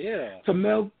Amos to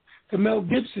Mel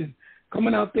Gibson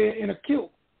coming out there in a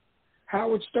kilt.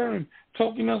 Howard Stern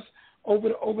talking us over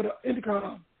the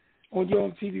intercom on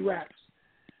YO MTV Raps.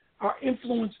 Our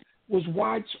influence was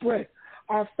widespread.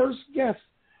 Our first guest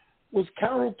was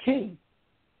Carole King,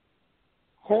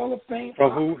 Hall of Fame.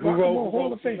 Who wrote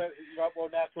Hall of Fame?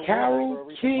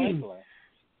 Carole King.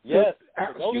 Yes.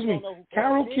 Excuse me.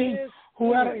 Carole King,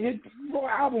 who had a hit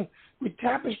album with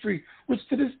Tapestry, which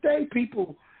to this day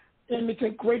people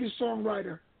imitate greatest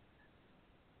songwriter,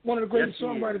 one of the greatest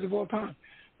songwriters of all time,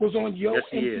 was on YO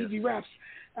MTV Raps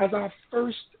as our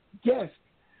first guest.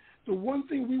 The one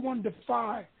thing we wanted to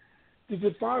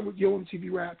defy with YO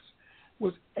MTV Raps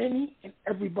was any and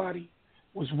everybody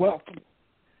was welcome.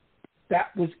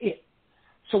 That was it.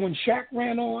 So when Shaq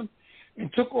ran on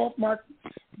and took off my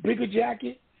bigger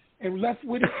jacket and left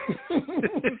with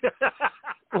it,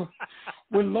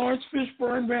 when Lawrence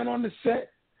Fishburne ran on the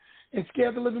set and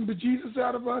scared the living bejesus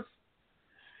out of us,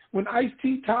 when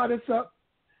Ice-T tied us up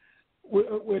with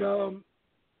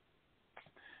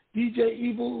DJ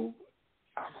Evil,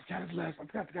 I forgot his last. I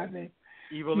forgot the guy's name.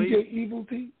 Evil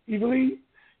E.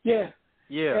 Yeah.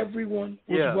 Everyone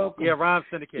was welcome. Yeah, Rhyme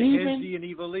Syndicate. NG and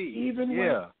Evil E.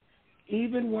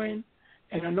 Even when,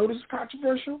 and I know this is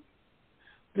controversial,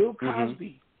 Bill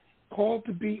Cosby called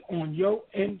to be on YO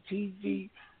MTV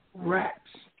Raps.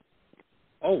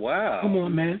 Oh, wow. Come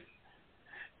on, man.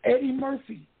 Eddie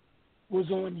Murphy was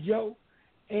on YO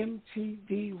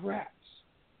MTV Raps.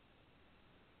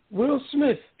 Will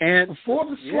Smith, and before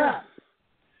the slap,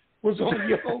 was on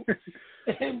Yo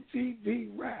MTV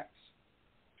Raps.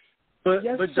 But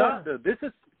yes, but Doctor, this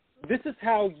is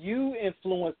how you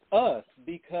influenced us,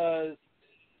 because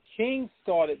King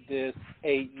started this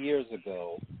 8 years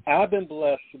ago. I've been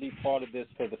blessed to be part of this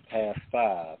for the past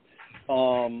 5.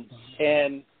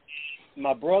 And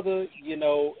my brother,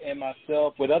 and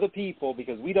myself, with other people,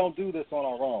 because we don't do this on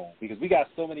our own, because we got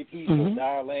so many people,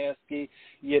 Dyer Lansky,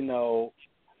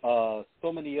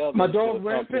 so many others. My dog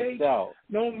Rampage,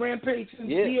 known Rampage since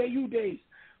DAU days,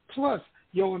 plus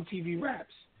Yo MTV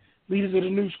Raps, Leaders of the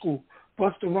New School,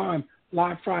 Busta Rhyme,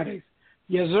 Live Fridays.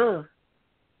 Yes, sir.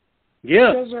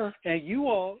 Yeah, yes, sir. And you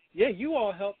all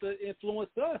helped to influence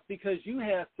us, because you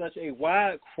had such a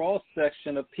wide cross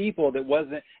section of people that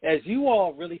wasn't, as you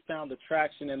all really found the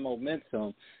traction and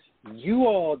momentum. You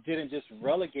all didn't just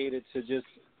relegate it to just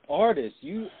artists.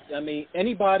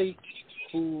 Anybody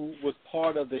who was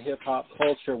part of the hip hop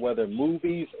culture, whether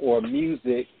movies or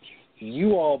music,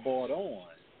 you all bought on.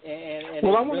 And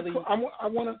well, I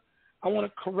want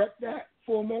to correct that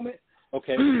for a moment.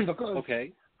 Okay. Because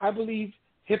I believe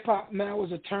hip hop now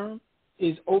as a term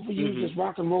is overused as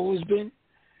rock and roll has been,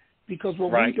 because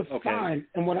what we define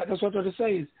and that's what I'm trying to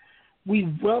say is we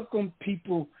welcome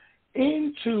people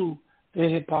into the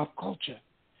hip hop culture.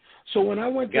 So when I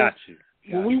went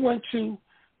when we went to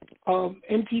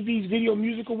MTV's Video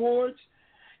Music Awards,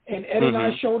 and Ed and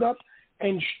I showed up,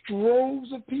 and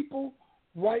droves of people,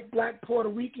 white, black, Puerto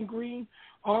Rican, green,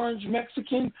 orange,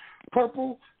 Mexican,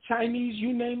 purple, Chinese,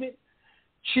 you name it,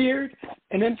 cheered,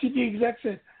 and MTV exec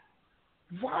said,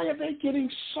 why are they getting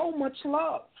so much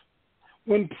love?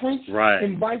 When Prince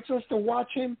invites us to watch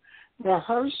him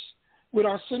rehearse with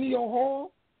Arsenio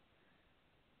Hall,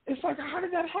 it's like, how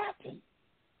did that happen?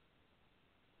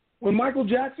 When Michael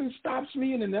Jackson stops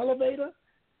me in an elevator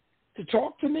to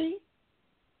talk to me,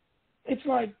 it's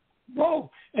like, whoa.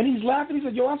 And he's laughing. He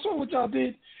said, yo, I saw what y'all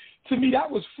did to me.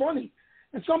 That was funny.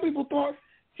 And some people thought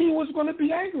he was going to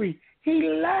be angry. He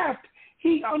laughed.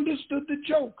 He understood the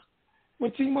joke.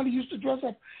 When T Money used to dress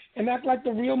up and act like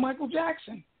the real Michael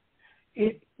Jackson,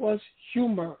 it was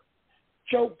humor,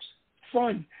 jokes,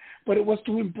 fun, but it was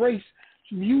to embrace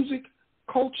music,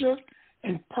 culture,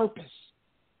 and purpose.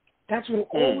 That's what it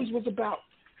always was about.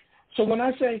 So when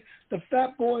I say the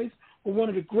Fat Boys were one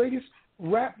of the greatest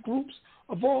rap groups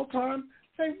of all time,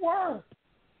 they were.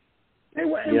 They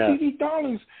were MTV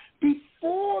darlings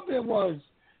before there was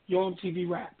Yo MTV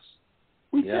Raps.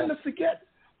 We tend to forget.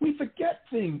 We forget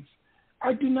things.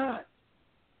 I do not.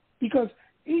 Because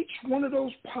each one of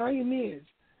those pioneers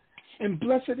and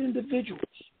blessed individuals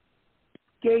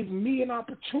gave me an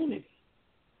opportunity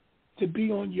to be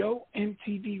on Yo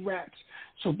MTV Raps.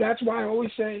 So that's why I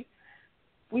always say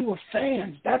we were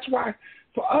fans. That's why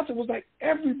for us it was like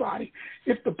everybody.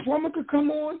 If the plumber could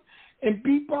come on and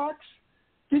beatbox,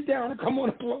 get down and come on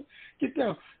the plumber, get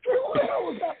down. Who the hell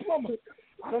was that plumber?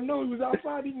 I don't know. He was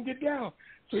outside. He didn't get down.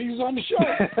 So he was on the show.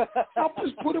 I'll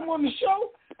just put him on the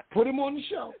show. Put him on the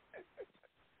show.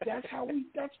 That's how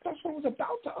that's what it was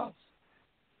about to us.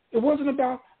 It wasn't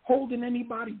about holding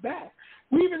anybody back.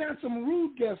 We even had some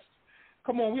rude guests.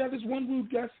 Come on, we had this one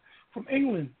rude guest from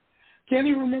England. Can't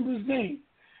even remember his name.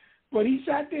 But he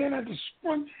sat there and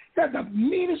had the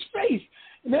meanest face.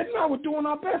 And Ed and I were doing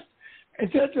our best.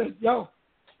 And Ted said, yo,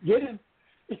 get him.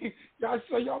 Y'all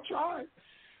say y'all tried.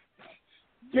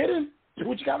 Get him. Do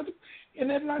what you got to do.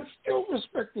 And Ed and I still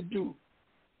respect the dude.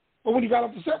 But when he got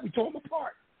off the set, we tore him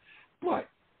apart. But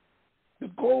the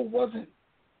goal wasn't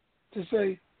to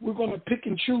say we're going to pick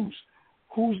and choose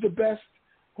who's the best,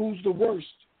 who's the worst.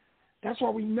 That's why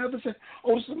we never said,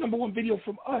 oh, this is the number one video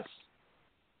from us.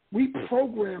 We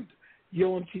programmed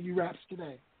Yo MTV Raps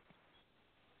today.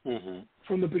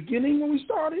 From the beginning when we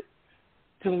started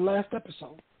to the last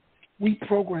episode, we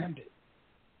programmed it.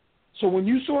 So when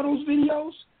you saw those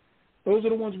videos, those are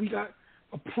the ones we got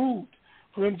approved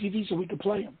for MTV so we could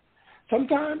play them.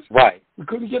 Sometimes we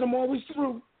couldn't get them always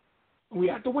through, and we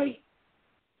had to wait.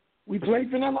 We played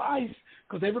Vanilla Ice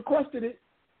because they requested it.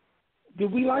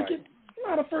 Did we like it?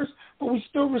 Not at first, but we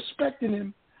still respected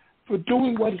him for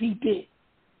doing what he did.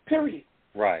 Period.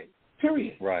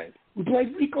 Period. We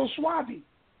played Rico Suave.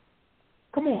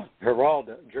 Come on. Geraldo.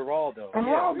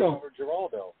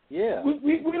 Yeah.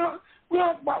 We don't.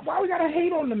 Why we gotta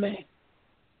hate on the man?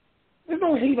 There's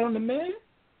no hate on the man.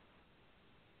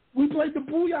 We played the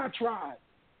Booyah Tribe,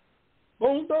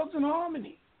 Bone Thugs and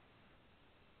Harmony.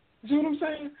 You see what I'm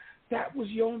saying? That was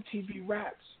Yo MTV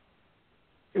Raps.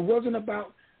 It wasn't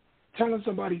about telling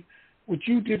somebody what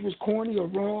you did was corny or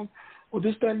wrong or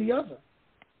this, that, and the other.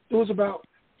 It was about,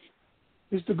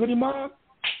 it's the Goody Mob,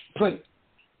 play it.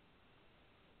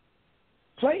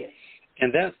 Play it.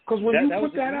 And that's because when you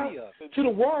put that out to the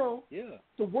world,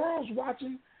 the world's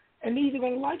watching, and they're either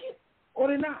gonna like it or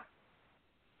they're not.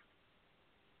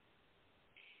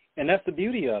 And that's the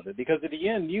beauty of it, because at the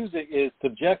end, music is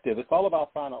subjective. It's all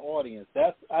about finding an audience.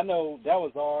 I know that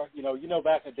was our,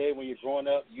 back in the day when you're growing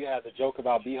up, you had the joke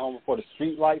about be home before the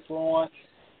street lights were on.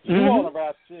 You all in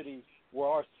Rap City were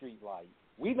our street lights.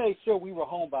 We made sure we were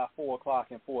home by 4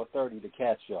 o'clock and 4:30 to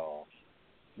catch y'all.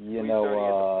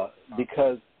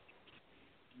 Because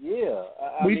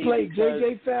we played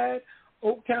JJ Fad,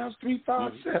 Oaktown's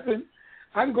 357.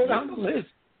 I can go down the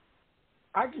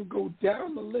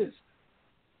list.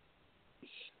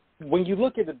 When you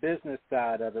look at the business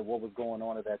side of it, what was going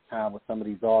on at that time with some of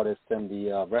these artists and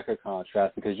the record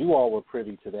contracts, because you all were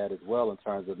privy to that as well in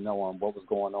terms of knowing what was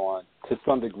going on to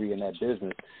some degree in that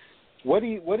business. What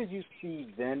did you see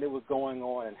then that was going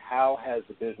on, and how has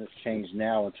the business changed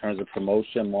now in terms of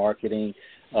promotion, marketing,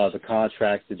 the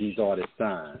contracts that these artists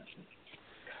sign?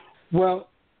 Well,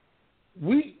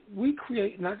 we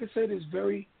create, and I can say this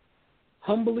very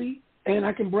humbly, and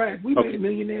I can brag, we made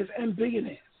millionaires and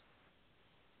billionaires.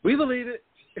 We believe it.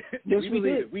 Yes, we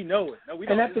did. It. We know it. No, we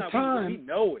and don't. at the time, we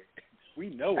know it. We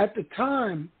know it. At the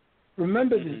time,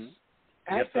 remember this.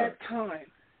 At that time,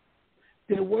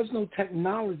 there was no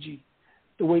technology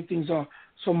the way things are.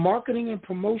 So marketing and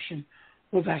promotion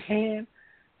was a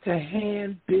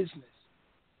hand-to-hand business.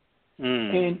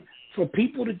 And for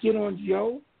people to get on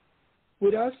Yo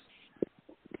with us,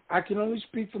 I can only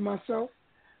speak for myself,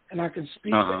 and I can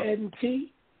speak for Ed and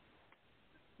T.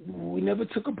 We never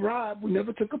took a bribe. We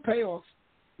never took a payoff.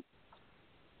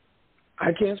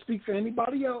 I can't speak for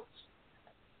anybody else,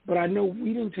 but I know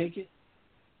we didn't take it.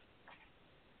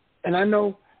 And I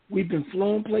know we've been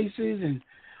flown places and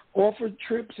offered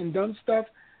trips and done stuff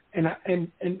and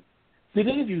did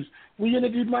interviews. We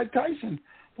interviewed Mike Tyson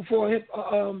before a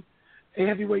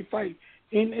heavyweight fight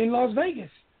in Las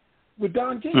Vegas with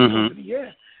Don King Company.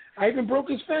 Yeah, I even broke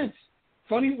his fence.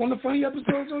 One of the funny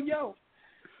episodes on Yo.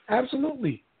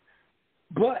 Absolutely.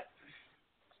 But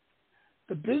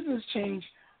the business changed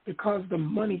because the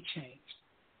money changed.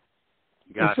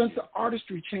 And since the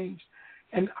artistry changed,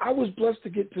 and I was blessed to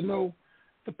get to know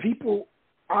the people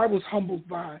I was humbled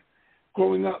by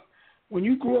growing up. When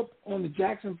you grew up on the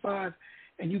Jackson 5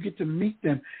 and you get to meet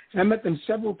them, and I met them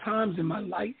several times in my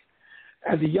life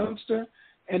as a youngster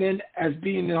and then as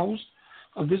being the host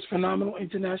of this phenomenal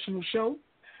international show,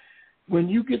 when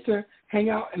you get to hang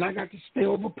out, and I got to stay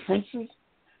over Prince's,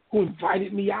 who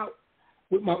invited me out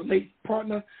with my late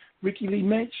partner, Ricky Lee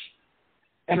Mensch,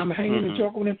 and I'm hanging and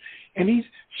talking with him, and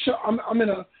I'm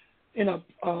in a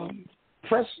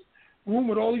press room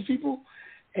with all these people,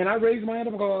 and I raise my hand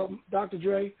up and go, Dr.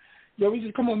 Dre, yo, he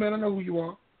said, come on, man, I know who you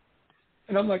are.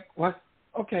 And I'm like, what?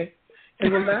 Okay.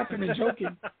 And we're laughing and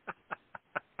joking.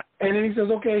 And then he says,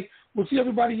 okay, we'll see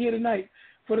everybody here tonight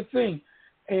for the thing.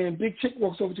 And Big Chick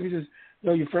walks over to me and says,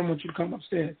 yo, your friend wants you to come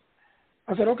upstairs.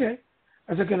 I said, okay.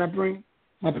 I said, can I bring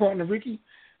my partner, Ricky?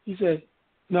 He said,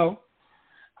 no.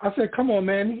 I said, come on,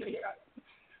 man.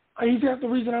 He's half the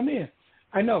reason I'm here.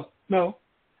 I know. No.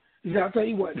 He said, I'll tell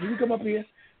you what. If you come up here,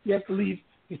 you have to leave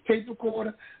his tape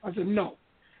recorder. I said, no.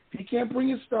 If he can't bring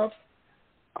his stuff,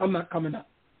 I'm not coming up.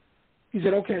 He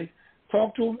said, okay,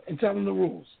 talk to him and tell him the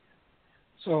rules.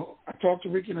 So I talked to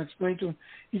Ricky and I explained to him.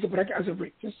 He said, I said,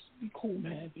 Rick, just be cool,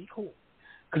 man. Be cool.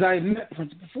 Because I had met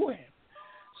Prince beforehand.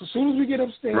 So as soon as we get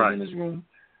upstairs in his room,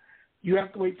 you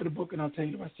have to wait for the book, and I'll tell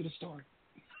you the rest of the story.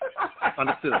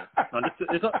 Understood.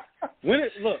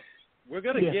 Look, we're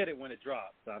gonna get it when it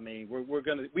drops. I mean,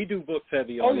 we do books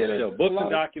heavy on the show, books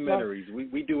and documentaries.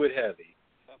 We do it heavy.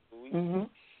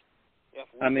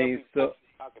 I mean, so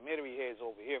documentary heads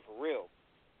over here for real.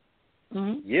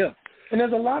 Yeah. And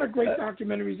there's a lot of great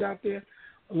documentaries out there,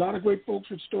 a lot of great folks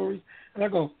with stories. And I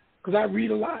go, because I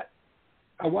read a lot,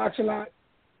 I watch a lot,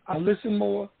 I listen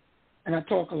more, and I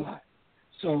talk a lot.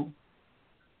 So,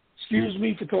 excuse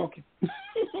me for talking.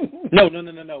 No.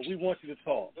 We want you to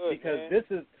talk. Good, because man. This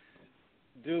is,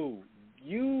 dude,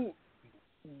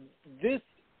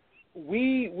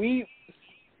 we,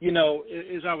 you know,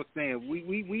 as I was saying,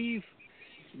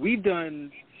 we've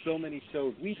done so many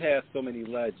shows. We've had so many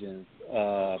legends.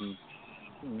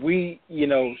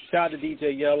 Shout to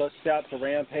DJ Yella, shout to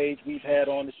Rampage we've had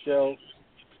on the show.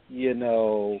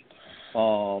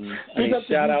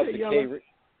 Shout out to K.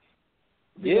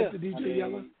 To DJ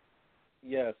Yella.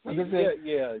 Yes. Like I said,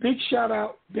 big shout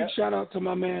out to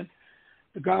my man,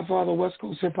 the Godfather of West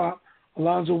Coast Hip Hop,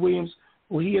 Alonzo Williams,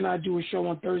 where he and I do a show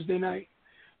on Thursday night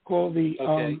called the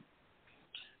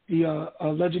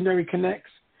Legendary Connects.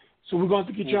 So we're going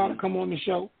to get y'all to come on the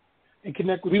show and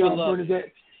connect with y'all.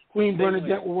 Bernadette, Queen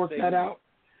Bernadette will work that out.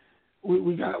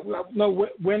 We got no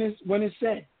when is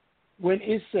said. When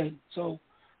is said. So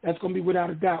that's going to be without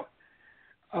a doubt.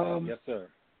 Yes, sir.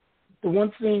 The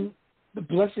one thing, the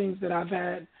blessings that I've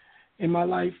had in my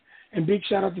life, and big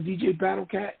shout out to DJ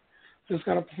Battlecat, just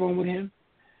got to perform with him,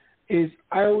 is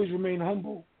I always remain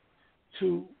humble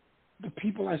to the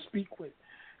people I speak with.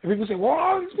 And people say, well,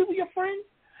 are all these people your friends?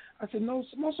 I said, no,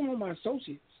 most of them are my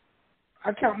associates.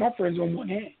 I count my friends on one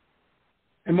hand.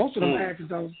 And most of them I had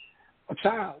since I was a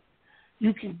child.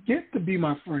 You can get to be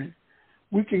my friend.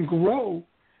 We can grow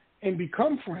and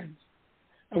become friends.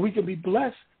 And we can be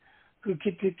blessed to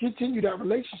continue that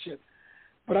relationship.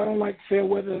 But I don't like fair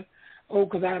weather,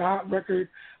 because I had a hot record,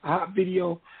 a hot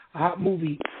video, a hot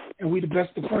movie, and we the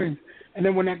best of friends. And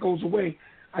then when that goes away,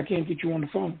 I can't get you on the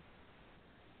phone.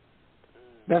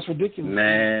 That's ridiculous.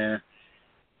 Man.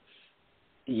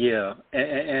 Yeah.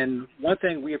 And one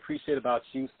thing we appreciate about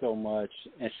you so much,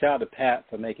 and shout out to Pat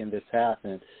for making this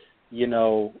happen, you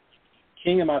know,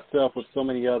 King and myself with so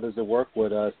many others that work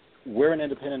with us, we're an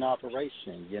independent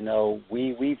operation. You know,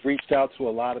 we've reached out to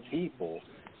a lot of people.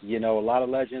 You know, a lot of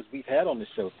legends we've had on the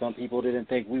show. Some people didn't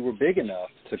think we were big enough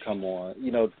to come on,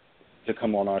 to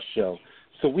come on our show.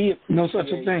 So we appreciate no such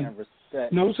a thing. And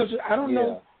respect. No such a, I don't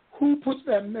know who puts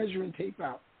that measuring tape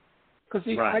out. Because,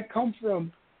 see, right. I come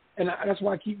from, and that's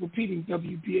why I keep repeating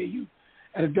WBAU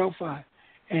at Adelphi.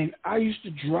 And I used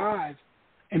to drive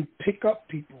and pick up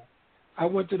people. I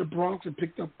went to the Bronx and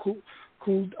picked up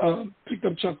picked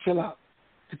up Chuck Chillout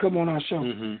to come on our show.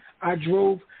 Mm-hmm. I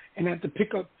drove and had to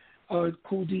pick up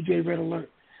Cool DJ Red Alert.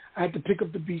 I had to pick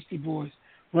up the Beastie Boys.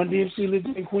 Run DMC lived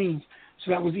in Queens,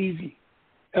 so that was easy.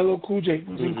 LL Cool J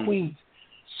was in Queens,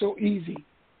 so easy.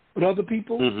 With other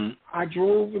people, I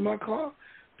drove in my car,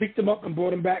 picked them up, and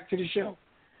brought them back to the show.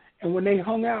 And when they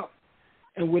hung out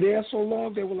and were there so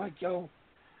long, they were like, yo,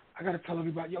 I got to tell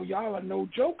everybody, yo, y'all are no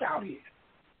joke out here.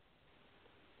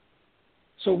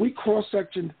 So we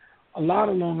cross-sectioned a lot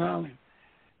of Long Island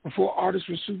before artists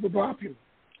were super popular.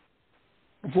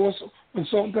 Before, when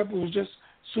Salt and Pepper was just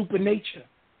super nature.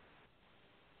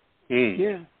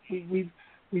 Yeah, we've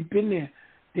been there.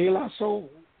 De La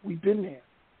Soul, we've been there.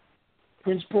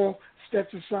 Prince Paul,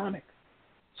 Stetsasonic.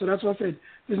 So that's why I said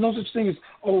there's no such thing as,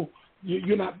 oh,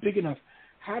 you're not big enough.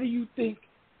 How do you think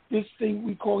this thing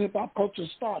we call hip-hop culture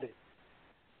started?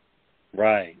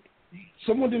 Right.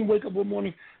 Someone didn't wake up one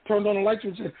morning, turned on the lights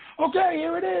and said, okay,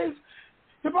 here it is,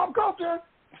 hip-hop culture.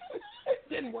 It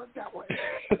didn't work that way.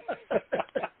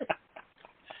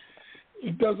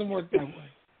 It doesn't work that way.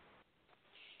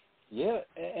 Yeah,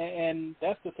 and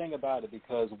that's the thing about it,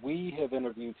 because we have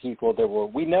interviewed people that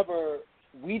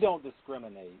we don't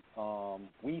discriminate.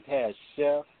 We've had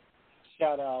chefs,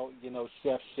 shout out,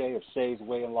 Chef Shay of Shay's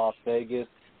Way in Las Vegas.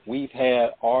 We've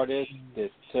had artists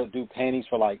that do paintings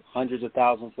for like hundreds of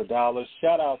thousands of dollars.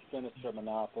 Shout out Sinister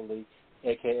Monopoly,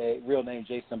 a.k.a. real name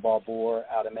Jason Barbour,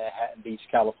 out of Manhattan Beach,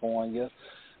 California.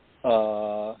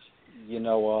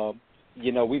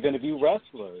 We've interviewed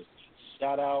wrestlers.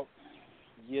 Shout out,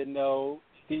 Stevie,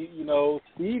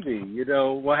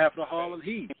 what happened to Harlem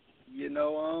Heat?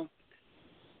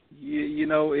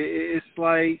 It's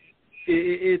like,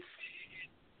 it's,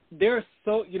 there's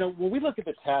so, when we look at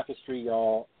the tapestry,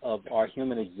 y'all, of our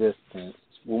human existence,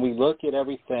 when we look at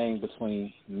everything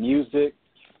between music,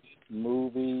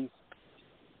 movies,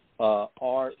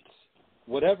 art,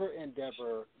 whatever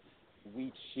endeavor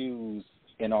we choose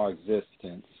in our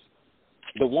existence,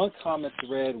 the one common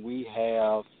thread we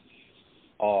have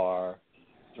are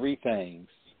three things.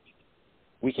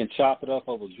 We can chop it up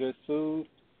over good food.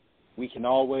 We can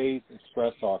always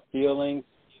express our feelings.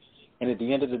 And at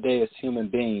the end of the day, as human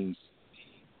beings,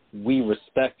 we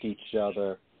respect each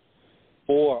other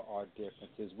for our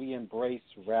differences. We embrace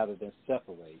rather than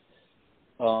separate.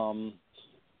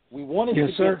 We wanted to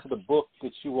get to the book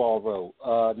that you all wrote,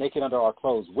 Naked Under Our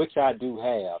Clothes, which I do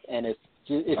have, and it's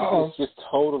just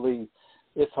totally,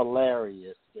 it's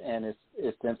hilarious, and it's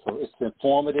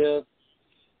informative.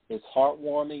 It's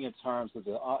heartwarming in terms of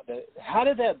how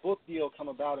did that book deal come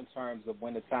about in terms of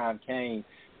when the time came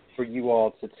for you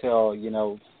all to tell,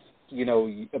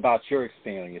 about your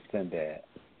experience in that?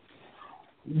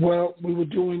 Well, we were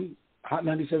doing Hot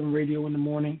 97 radio in the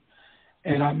morning,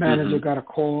 and our manager got a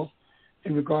call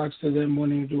in regards to them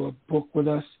wanting to do a book with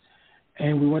us,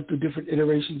 and we went through different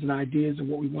iterations and ideas of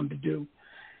what we wanted to do.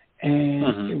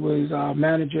 And it was our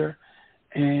manager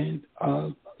and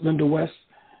Linda West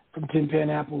from Tin Pan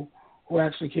Apple, who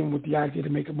actually came with the idea to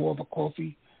make it more of a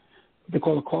coffee, they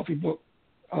call it a coffee book,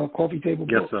 coffee table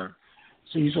book. Yes, sir.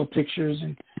 So you saw pictures,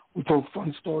 and we told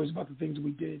fun stories about the things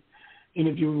we did.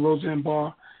 Interviewing Roseanne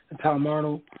Barr and Tom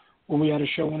Arnold when we had a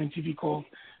show on MTV called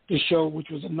The Show, which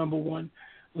was a #1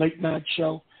 late night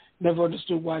show. Never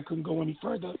understood why I couldn't go any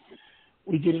further.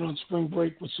 We did it on spring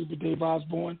break with Super Dave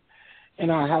Osborne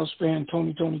and our house band,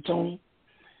 Tony.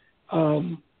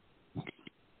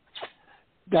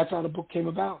 That's how the book came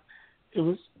about. It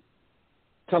was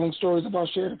telling stories about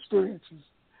shared experiences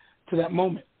to that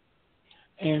moment.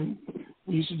 And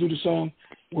we used to do the song,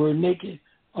 "We're Naked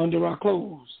Under Our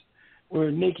Clothes." We're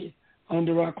naked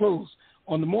under our clothes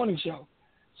on the morning show.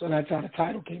 So that's how the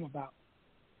title came about.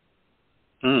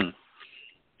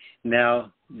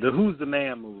 Now, the Who's the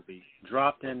Man movie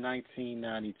dropped in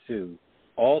 1992,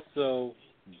 also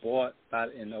bought by,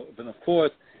 and of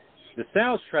course, the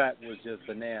soundtrack was just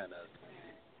bananas.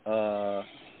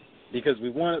 Because we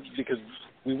want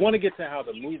to get to how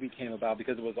the movie came about,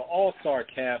 because it was an all-star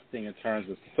casting in terms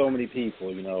of so many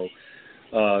people. You know,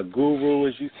 Guru,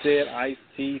 as you said,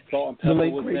 Ice-T, Salt and Pepper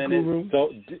was in Guru. it.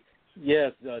 So,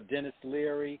 yes, Dennis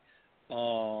Leary.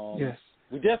 Yes.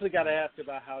 We definitely got to ask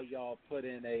about how y'all put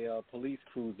in a police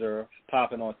cruiser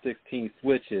popping on 16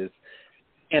 switches.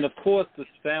 And, of course, the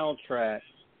soundtrack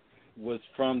was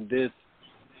from this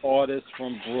artist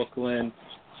from Brooklyn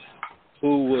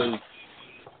who was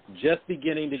just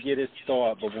beginning to get his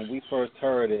start. But when we first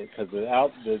heard it, because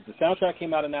the soundtrack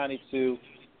came out in 92,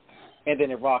 and then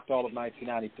it rocked all of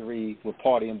 1993 with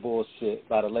Party and Bullshit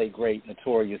by the late, great,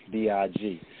 Notorious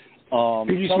B.I.G. Tell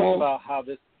us about how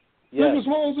this... Biggie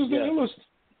Smalls is the illest.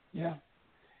 Yeah.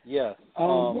 Yes.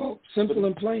 Well, simple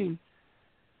and plain.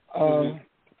 I'll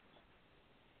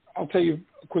tell you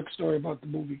a quick story about the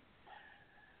movie.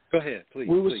 Go ahead, please.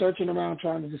 We were searching around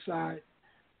trying to decide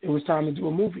it was time to do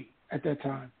a movie at that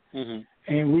time.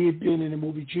 And we had been in the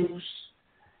movie Juice,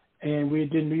 and we had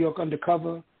did New York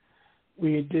Undercover.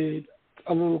 We had did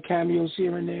a little cameos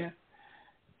here and there,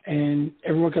 and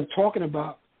everyone kept talking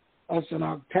about us and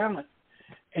our talent.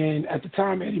 And at the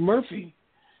time, Eddie Murphy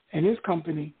and his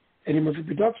company, Eddie Murphy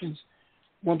Productions,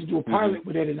 wanted to do a pilot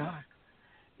with Ed and I,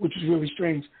 which was really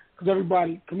strange because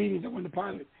comedians that went to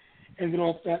pilot, ended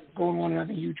off that going on and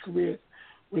having huge careers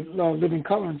with Living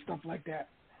Color and stuff like that.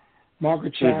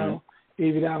 Margaret Chow,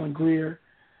 David Allen Greer,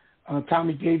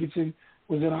 Tommy Davidson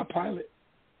was in our pilot,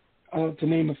 to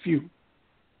name a few.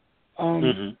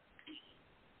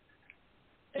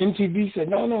 MTV said,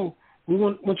 no, we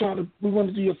want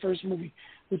to do your first movie.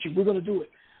 We're going to do it.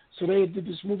 So they did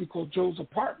this movie called Joe's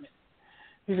Apartment.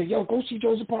 They said, yo, go see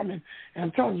Joe's Apartment. And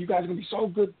I'm telling you, you guys are going to be so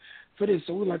good for this.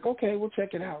 So we're like, okay, we'll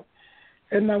check it out.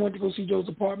 Ed and I went to go see Joe's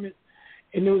Apartment,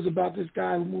 and it was about this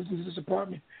guy who moved into this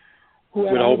apartment who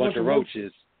had with a whole bunch of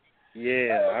roaches.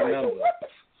 Yeah, I remember. What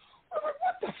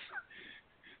the fuck?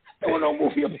 There was no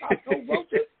movie about no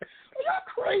roaches. Are y'all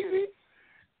crazy?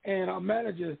 And our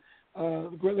manager,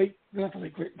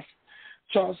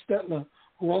 Charles Stetler,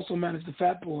 who also managed the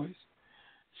Fat Boys,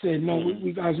 said, no,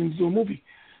 we guys need to do a movie.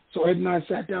 So Ed and I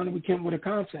sat down and we came up with a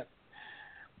concept.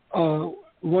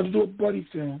 We wanted to do a buddy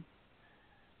film,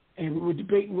 and we were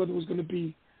debating whether it was going to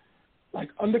be like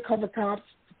undercover cops,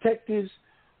 detectives,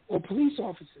 or police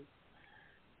officers.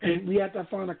 And we had to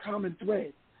find a common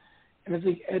thread. And I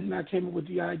think Ed and I came up with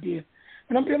the idea.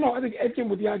 And I think Ed came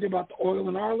with the idea about the oil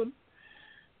in Harlem,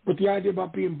 but the idea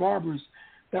about being barbers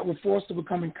that were forced to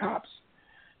becoming cops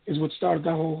is what started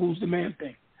that whole Who's the Man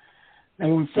thing. Now,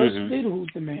 when we first did Who's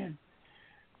the Man,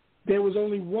 there was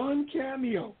only one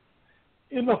cameo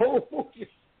in the whole movie.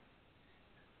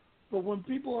 But when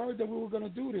people heard that we were going to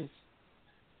do this,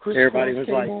 everybody was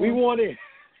like, we want it.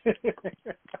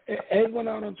 Ed went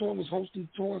out on tour and was hosting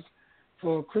tours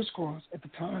for Crisscross at the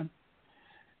time.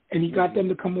 And he got them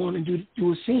to come on and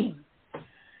do a scene.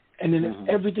 And then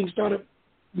everything started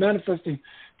manifesting.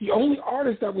 The only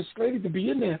artist that was slated to be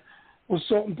in there was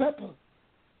Salt and Pepper.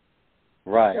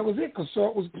 Right. That was it, because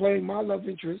Salt was playing my love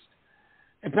interest,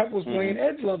 and Pepper was playing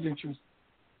Ed's love interest.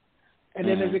 And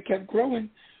then as it kept growing,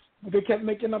 they kept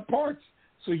making up parts.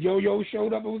 So Yo-Yo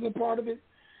showed up and was a part of it.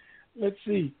 Let's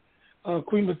see.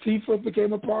 Queen Latifah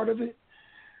became a part of it.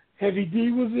 Heavy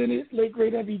D was in it, late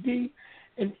great Heavy D.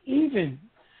 And even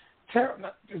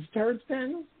Terrence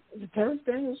Daniels? Is it Terrence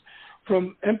Daniels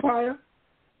from Empire?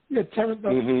 Yeah, Terrence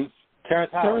Daniels.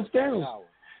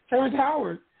 Terrence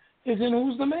Howard is in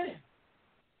Who's the Man.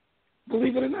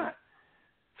 Believe it or not.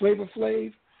 Flavor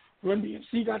Flav, Run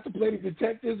DMC got to play the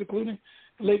detectives, including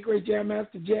the late great Jam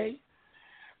Master Jay.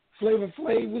 Flavor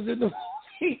Flav was in the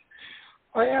movie.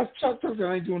 I asked Chuck,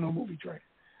 I ain't doing no movie, Trey.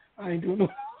 I ain't doing no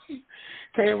movie.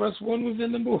 KRS-One was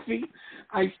in the movie.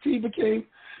 Ice-T became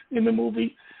in the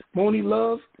movie. Moni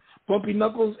Love, Bumpy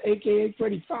Knuckles, a.k.a.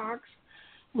 Freddie Fox,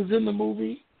 was in the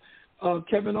movie.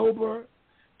 Ken Ober,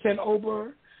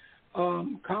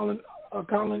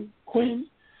 Colin Quinn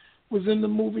was in the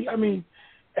movie. I mean,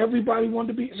 everybody wanted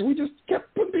to be. So we just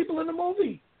kept putting people in the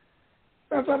movie.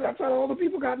 That's how all the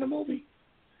people got in the movie.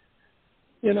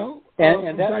 You know,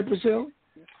 and from Cypress Hill,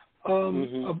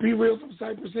 Be Real from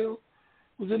Cypress Hill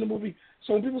was in the movie.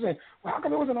 So when people say, well, how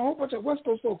come there wasn't a whole bunch of West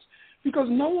Coast folks? Because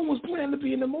no one was planning to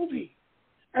be in the movie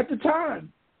at the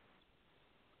time.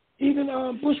 Even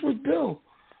Bushwick Bill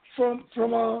from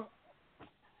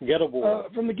Ghetto Boy.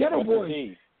 From the Ghetto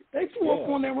Boys. They flew up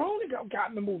on their own and got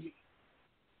in the movie.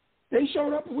 They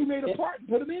showed up and we made a part and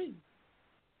put him in.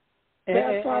 And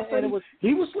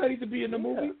he was slated to be in the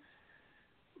movie.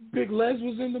 Big Les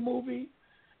was in the movie.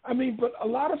 I mean, but a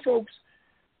lot of folks,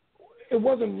 it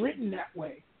wasn't written that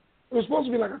way. It was supposed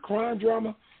to be like a crime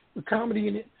drama with comedy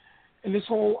in it, and this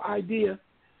whole idea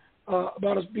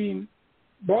about us being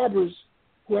barbers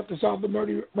who have to solve the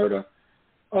murder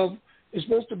of, it's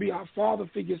supposed to be our father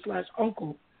figure /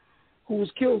 uncle who was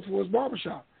killed for his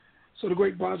barbershop. So the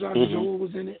great Baja Joel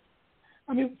was in it.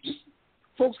 I mean, just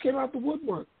folks came out the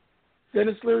woodwork.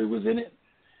 Dennis Leary was in it.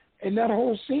 And that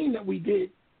whole scene that we did,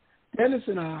 Dennis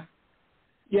and I,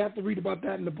 you have to read about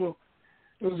that in the book.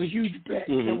 There was a huge bet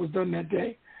that was done that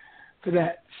day for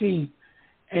that scene.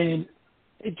 And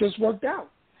it just worked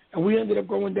out. And we ended up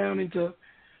going down into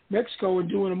Mexico and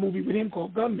doing a movie with him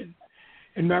called Gunman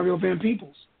and Mario Van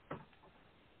Peebles.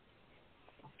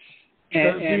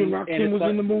 And Rakim was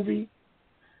in the movie.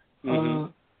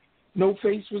 No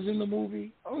Face was in the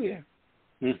movie. Oh, yeah.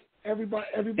 Everybody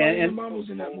and their mom was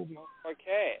in that movie. Our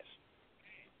cast.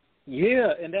 Yeah,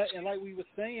 and like we were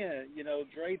saying, you know,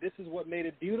 Dre, this is what made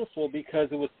it beautiful because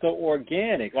it was so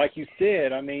organic. Like you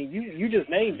said, I mean, you just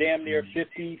named damn near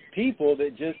 50 people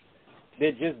that just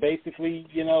basically,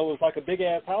 you know, it was like a big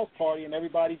ass house party and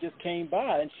everybody just came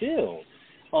by and chilled.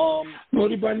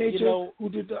 Naughty by Nature, you know, who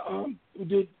did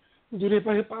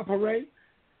Hip Hop Parade,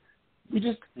 we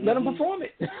just let him perform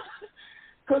it.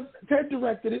 Because Ted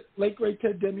directed it, late great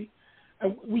Ted Demme,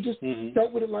 and we just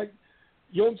dealt with it like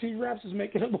YO MTV Raps is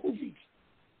making a movie.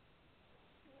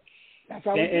 That's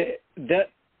how we did it.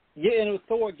 And it was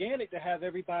so organic to have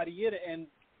everybody in it. And,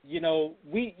 you know,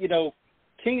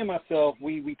 King and myself,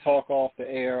 we talk off the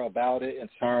air about it in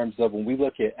terms of when we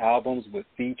look at albums with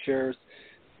features,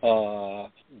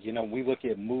 you know, we look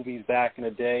at movies back in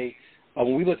the day.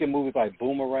 When we look at movies like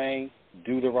Boomerang,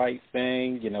 Do the Right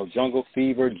Thing, you know, Jungle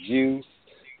Fever, Juice,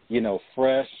 you know,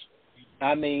 Fresh.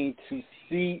 I mean, to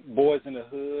see Boys in the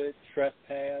Hood,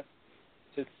 Trespass,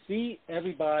 to see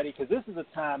everybody, because this is a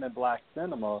time in black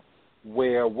cinema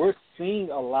where we're seeing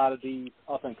a lot of these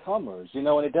up-and-comers, you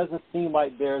know, and it doesn't seem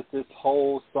like there's this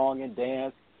whole song and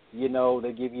dance, you know,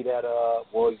 they give you that,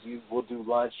 we'll do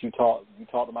lunch, you talk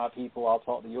to my people, I'll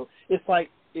talk to you. It's like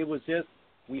it was just,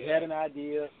 we had an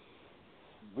idea,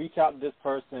 reach out to this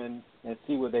person and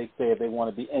see what they say if they want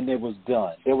to be, and it was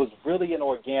done. It was really an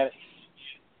organic.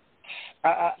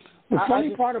 The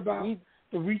funny part about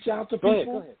the reach out to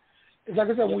people is, like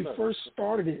I said, when we first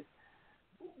started it,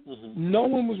 no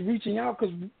one was reaching out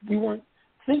because we weren't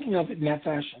thinking of it in that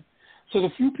fashion. So the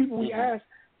few people we asked,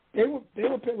 they were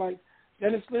like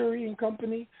Dennis Leary and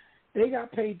company. They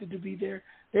got paid to be there.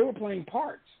 They were playing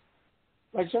parts.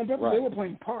 Like some people, they were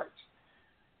playing parts.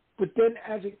 But then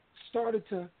as it started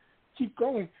to keep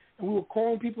going, and we were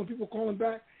calling people, and people were calling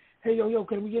back, hey, yo,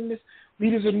 can we get in this?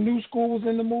 Leaders of the New School was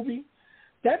in the movie.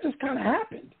 That just kind of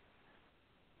happened.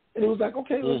 And it was like,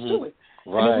 okay, let's do it.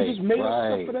 And then we just made up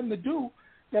stuff for them to do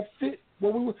that fit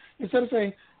what we were. Instead of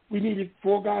saying we needed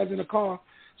 4 guys in a car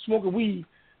smoking weed,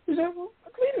 we said, well,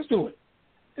 let leaders do it.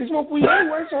 They smoke weed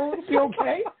anyway, so it'll be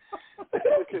okay.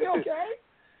 It'll be okay.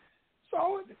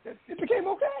 So it became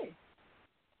okay.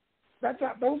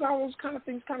 Those kind of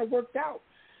things kind of worked out.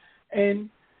 And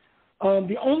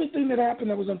the only thing that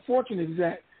happened that was unfortunate is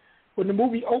that when the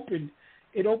movie opened,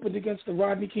 it opened against the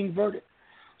Rodney King verdict.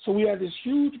 So we had this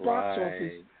huge box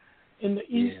office in the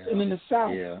East and in the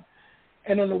South. Yeah.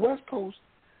 And on the West Coast,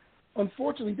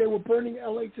 unfortunately, they were burning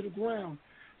L.A. to the ground.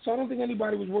 So I don't think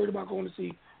anybody was worried about going to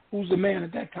see Who's the Man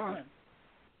at that time.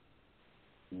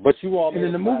 But you all and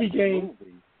in the movie game,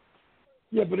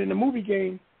 but in the movie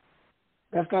game,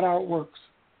 that's not how it works.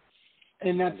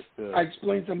 And that's I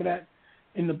explained some of that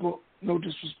in the book. No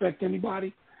disrespect to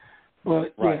anybody,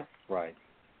 but right.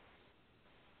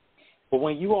 But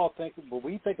when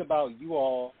we think about you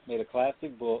all made a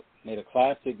classic book, made a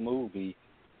classic movie.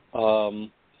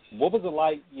 What was it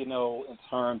like, you know, in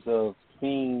terms of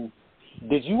seeing?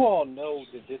 Did you all know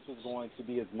that this was going to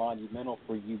be as monumental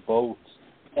for you both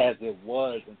as it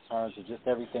was in terms of just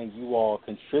everything you all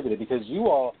contributed? Because you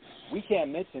all, we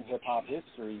can't mention hip hop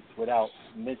history without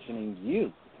mentioning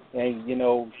you, and you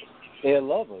know, Ed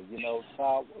Lover. You know,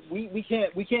 we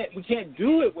can't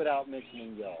do it without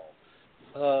mentioning y'all.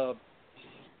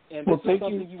 And well, this is thank you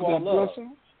something you for all that love.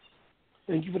 blessing.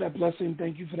 Thank you for that blessing.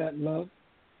 Thank you for that love.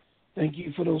 Thank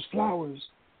you for those flowers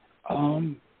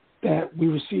that we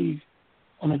receive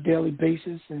on a daily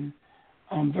basis, and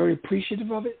I'm very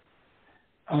appreciative of it.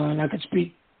 And I could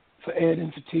speak for Ed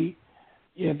and for T.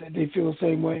 Yeah, they feel the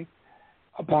same way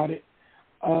about it.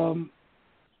 When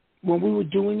we were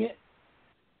doing it,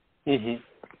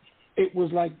 it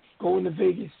was like going to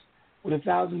Vegas with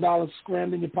 $1,000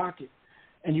 scrammed in your pocket,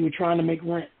 and you were trying to make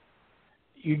rent.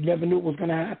 You never knew what was going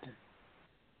to happen.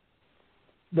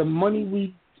 The money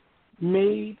we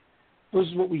made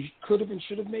versus what we could have and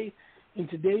should have made in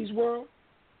today's world,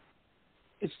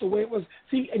 it's the way it was.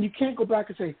 See, and you can't go back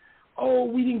and say, oh,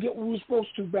 we didn't get what we were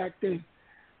supposed to back then.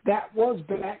 That was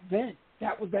back then.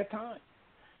 That was that time.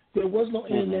 There was no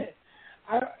internet.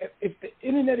 If the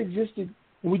internet existed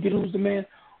when we did Who's the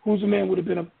Man would have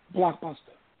been a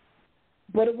blockbuster.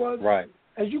 But it was,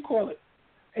 as you call it,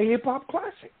 a hip-hop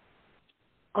classic.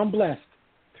 I'm blessed,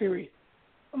 period.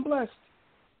 I'm blessed.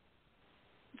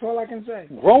 That's all I can say.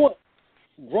 Growing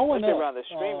up, around the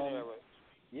streaming era.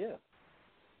 Yeah.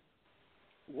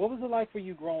 What was it like for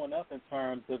you growing up in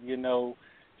terms of,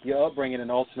 your upbringing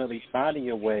and ultimately finding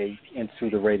your way into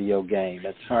the radio game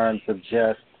in terms of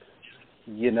just,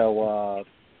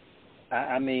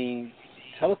 I mean,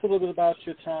 tell us a little bit about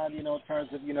your time, in terms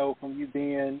of, from you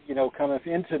being, coming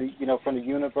into the, from the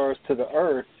universe to the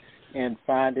earth and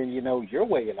finding, your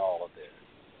way in all of this.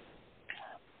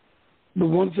 The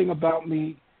one thing about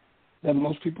me that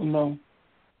most people know,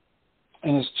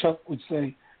 and as Chuck would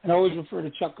say, and I always refer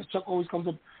to Chuck because Chuck always comes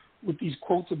up with these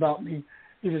quotes about me.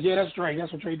 He says, yeah, that's Dre.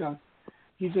 That's what Dre does.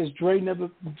 He says, Dre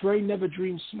never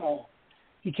dreams small.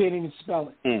 He can't even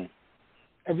spell it.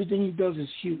 Everything he does is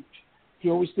huge. He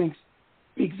always thinks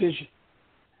big vision.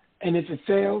 And if it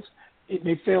fails, it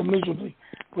may fail miserably.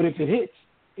 But if it hits,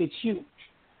 it's huge.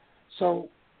 So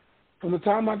from the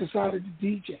time I decided to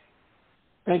DJ,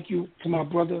 thank you to my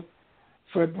brother,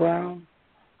 Fred Brown,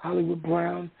 Hollywood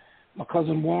Brown, my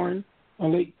cousin Warren, my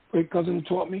late great cousin who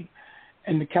taught me,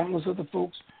 and the countless other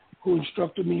folks who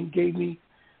instructed me and gave me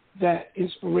that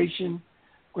inspiration.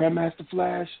 Grandmaster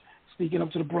Flash, sneaking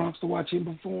up to the Bronx to watch him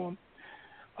perform,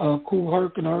 Cool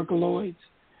Herc and the Herculoids,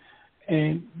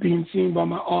 and being seen by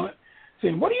my aunt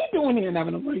saying, what are you doing here? And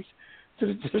having a race to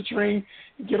the train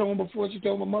and get home before she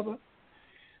told my mother.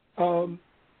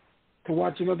 To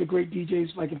watching other great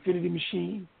DJs like Infinity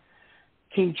Machine,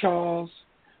 King Charles,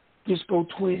 Disco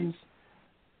Twins.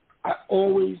 I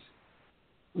always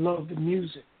loved the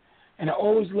music. And I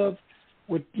always loved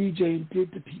what DJing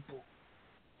did to people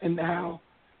and how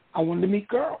I wanted to meet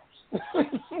girls.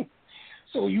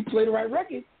 So you play the right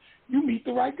record, you meet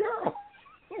the right girl.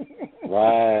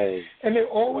 Right. And they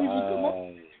always would come up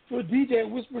to a DJ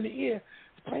and whisper in the ear,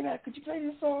 play that, could you play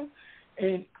this song?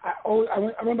 And I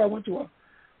remember I went to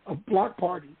a block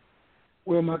party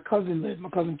where my cousin lived, my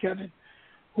cousin Kevin,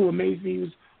 who amazed me. He was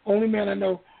the only man I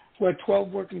know who had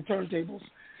 12 working turntables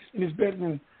in his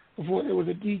bedroom before there was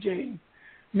a DJ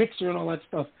mixer and all that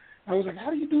stuff. I was like,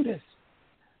 how do you do this?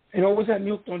 And always had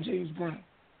milked on James Brown.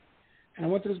 And I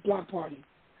went to this block party,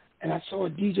 and I saw a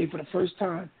DJ for the first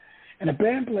time. And a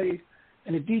band played,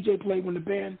 and the DJ played when the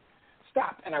band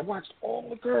stopped. And I watched all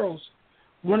the girls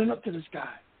running up to this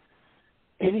guy.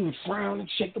 And he would frown and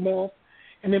shake them off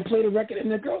and then play the record,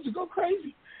 and the girls would go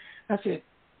crazy. I said,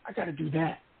 I got to do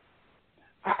that.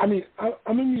 I'm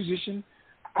a musician.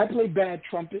 I play bad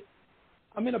trumpet.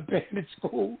 I'm in a band at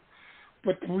school.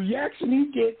 But the reaction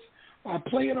he gets by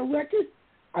playing a record,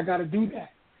 I got to do that.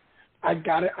 I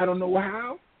don't know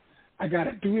how. I got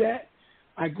to do that.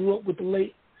 I grew up with the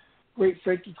late, great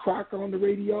Frankie Crocker on the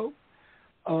radio.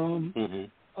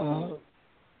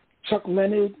 Chuck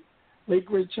Leonard, late,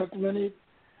 great Chuck Leonard.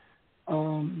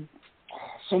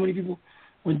 So many people,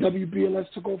 when WBLS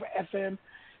took over FM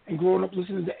and growing up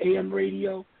listening to AM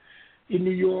radio in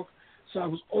New York. So I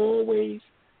was always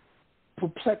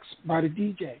perplexed by the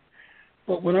DJ.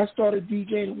 But when I started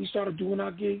DJing and we started doing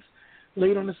our gigs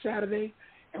late on a Saturday,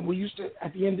 and we used to,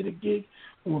 at the end of the gig,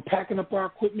 when we're packing up our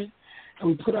equipment, and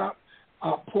we put out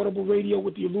our portable radio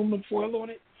with the aluminum foil on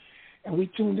it, and we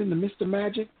tuned in to Mr.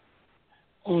 Magic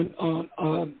on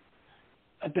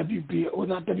WB, or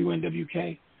not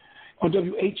WNWK, on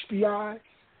WHBI,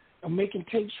 and making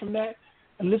tapes from that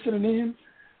and listening to him,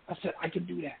 I said, I can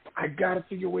do that. I got to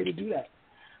figure a way to do that.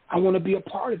 I want to be a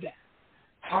part of that.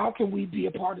 How can we be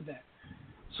a part of that?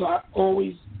 So I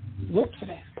always looked for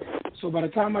that. So by the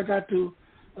time I got to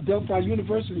Adelphi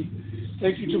University,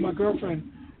 thanks you to my girlfriend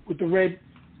with the red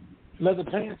leather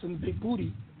pants and the big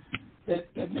booty that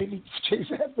made me chase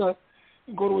after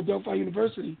and go to Adelphi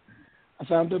University, I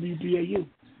found WBAU.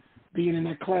 being in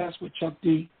that class with Chuck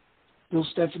D, Bill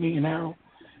Stephanie, and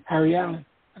Harry Allen.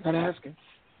 I got to ask him.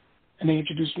 And they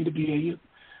introduced me to BAU.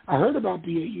 I heard about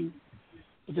BAU,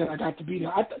 but then I got to be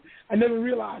there. I never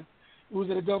realized it was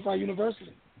at Adelphi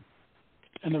University.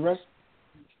 And the rest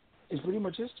is pretty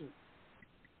much history.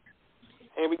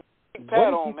 Hey, we got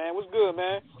Pat on, man. What's good,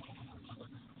 man?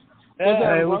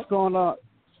 Hey, what's going on?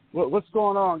 What's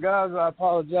going on, guys? I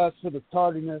apologize for the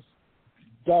tardiness.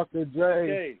 Dr. Dre,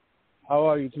 hey. How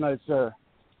are you tonight, sir?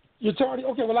 You're tardy?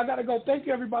 Okay, well, I got to go. Thank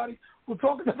you, everybody. We'll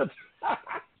talk another time.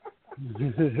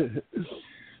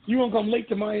 You won't come late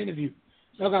to my interview.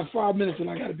 I got 5 minutes and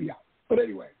I got to be out. But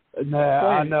anyway. Nah,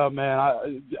 I know, man.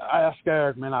 I asked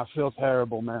Eric, man. I feel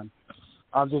terrible, man.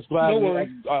 I'm just glad.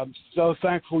 I'm so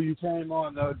thankful you came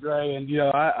on, though, Dre. And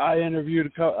I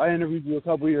interviewed you a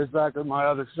couple years back on my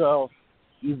other show.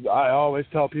 I always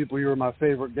tell people you were my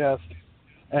favorite guest,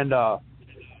 and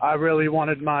I really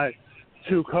wanted my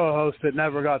two co-hosts that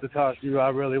never got to talk to you. I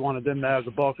really wanted them to have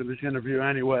the bulk of this interview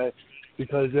anyway,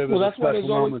 because it was a special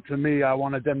moment to me. I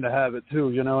wanted them to have it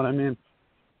too. You know what I mean?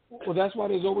 Well, that's why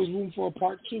there's always room for a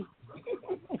part two.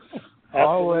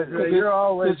 Always, you're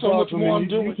always so much more I'm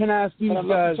doing. You can ask these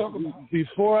guys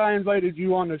before I invited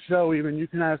you on the show. Even you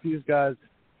can ask these guys.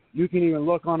 You can even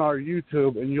look on our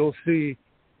YouTube, and you'll see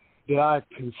that I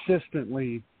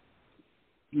consistently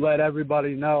let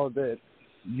everybody know that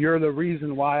you're the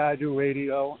reason why I do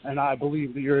radio, and I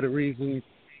believe that you're the reason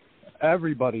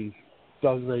everybody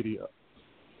does radio.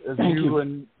 Thank you.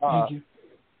 And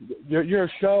your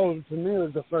show to me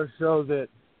was the first show that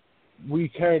we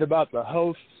cared about the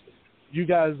hosts. You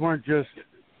guys weren't just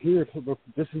here.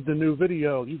 This is the new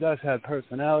video. You guys had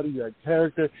personality, you had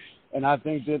character, and I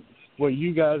think that what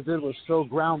you guys did was so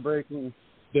groundbreaking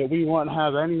that we wouldn't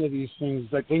have any of these things.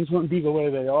 Like, things wouldn't be the way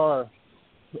they are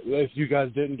if you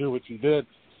guys didn't do what you did.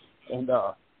 And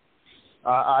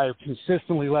I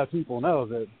consistently let people know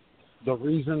that the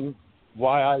reason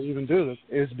why I even do this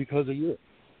is because of you.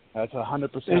 That's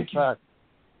 100% fact.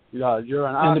 You're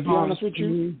an icon. And to be honest with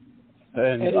you,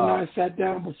 Ed and I sat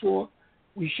down before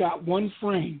we shot one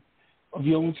frame of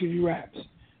YO MTV Raps.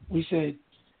 We said,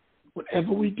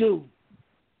 whatever we do,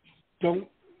 don't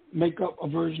make up a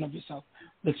version of yourself.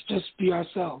 Let's just be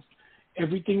ourselves.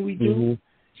 Everything we do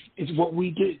is what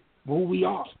we did, who we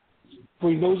are.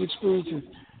 Bring those experiences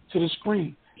to the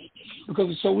screen, because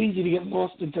it's so easy to get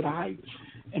lost into the hype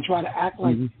and try to act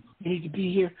like you need to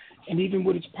be here. And even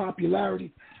with its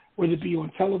popularity, whether it be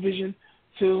on television,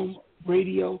 film,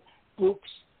 radio, books,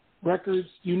 records,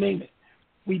 you name it,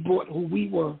 we brought who we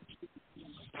were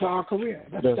to our career.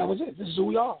 That was it. This is who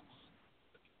we are.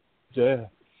 Yeah.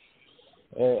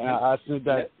 And I think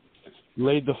that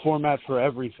laid the format for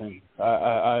everything.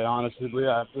 I honestly believe,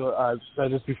 I've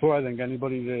said this before, I think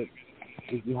anybody that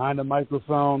is behind a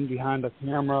microphone, behind a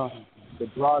camera,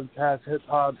 that broadcasts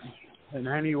hip-hop in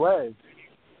any way,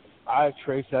 I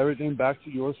trace everything back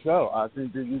to your show. I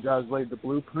think that you guys laid the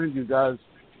blueprint. You guys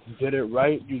did it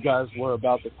right. You guys were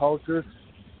about the culture,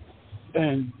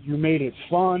 and you made it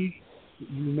fun.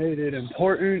 You made it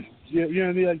important. You know what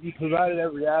I mean? Like, you provided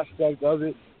every aspect of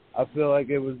it. I feel like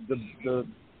it was the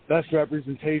best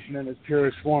representation in its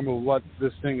purest form of what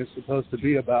this thing is supposed to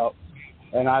be about.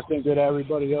 And I think that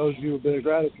everybody owes you a bit of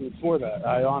gratitude for that.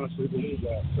 I honestly believe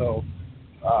that. So,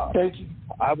 thank you.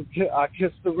 I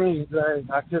kissed the ring, Jay.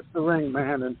 I kissed the ring,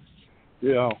 man. And,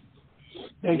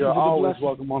 thank you're you always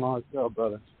welcome on our show,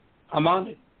 brother. I'm on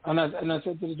it. And I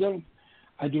said to the gentleman,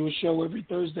 I do a show every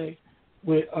Thursday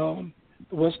with the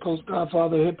West Coast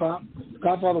Godfather Hip Hop,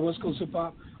 Godfather West Coast Hip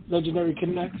Hop, Legendary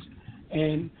Connects,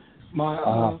 and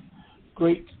my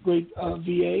great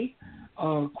VA,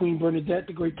 Queen Bernadette,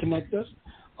 the great connector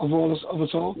of us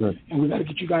all. Right. And we got to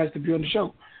get you guys to be on the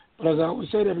show. But as I always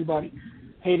say to everybody,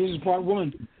 hey, this is part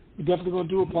one. We're definitely going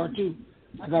to do a part two.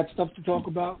 I got stuff to talk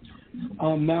about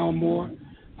now and more.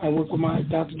 I work with my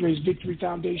Dr. Dre's Victory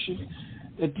Foundation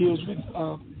that deals with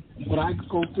what I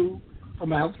go through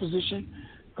from a health position,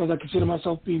 because I consider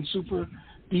myself being super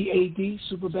BAD,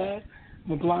 super bad.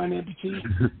 I'm a blind amputee,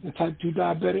 a type 2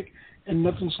 diabetic, and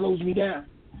nothing slows me down.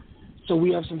 So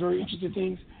we have some very interesting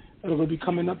things that are going to be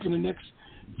coming up in the next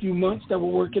few months that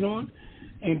we're working on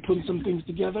and putting some things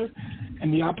together,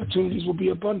 and the opportunities will be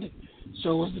abundant.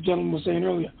 So as the gentleman was saying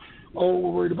earlier, we're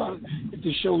worried about if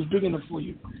the show is big enough for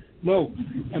you. No.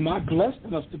 Am I blessed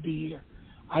enough to be here?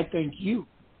 I thank you.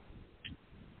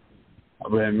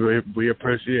 Man, we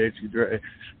appreciate you, Dre.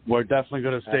 We're definitely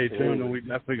going to stay tuned, and we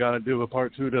definitely got to do a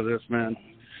part two to this, man.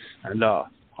 And I'm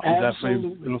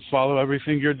definitely going to follow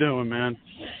everything you're doing, man.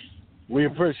 We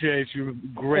appreciate you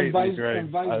greatly, Dre.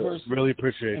 And vice versa. I really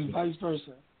appreciate you. And vice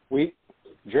versa.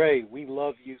 Dre, we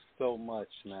love you so much,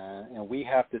 man, and we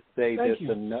have to say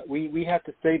we have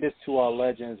to say this to our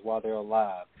legends while they're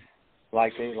alive.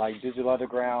 Like Digital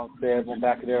Underground said when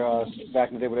back in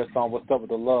the day with their song "What's Up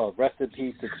with the Love." Rest in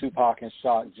peace to Tupac and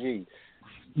Shock G.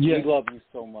 Yeah. We love you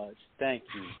so much. Thank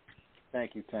you.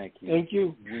 Thank you. Thank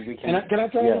you. Can I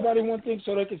tell everybody one thing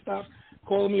so they can stop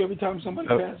calling me every time somebody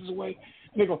passes away?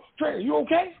 And they go, Dre, are you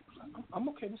okay? I'm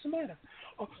okay. What's the matter?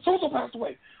 So-and-so passed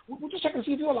away. We're just checking to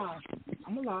see if you're alive.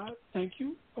 I'm alive. Thank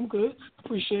you. I'm good.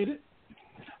 Appreciate it.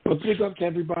 But big up to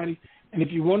everybody. And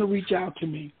if you want to reach out to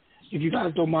me, if you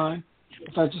guys don't mind,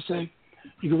 if I just say,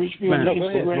 you can reach me on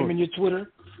Instagram and your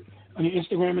Twitter. On your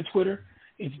Instagram and Twitter,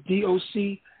 it's DOCTORDRE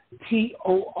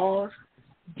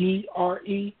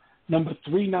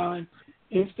 39,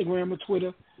 Instagram or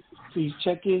Twitter. Please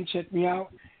check in, check me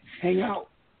out, hang out.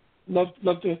 Love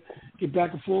to get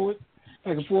back and forth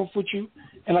with you.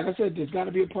 And like I said, there's got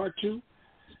to be a part 2.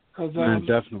 Cause,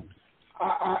 definitely.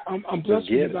 I'm blessed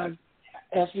with you guys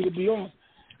asked me to be on.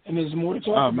 And there's more to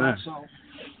talk about. So,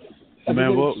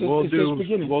 man, we'll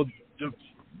do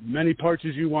many parts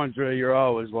as you want, Dre. You're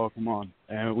always welcome on.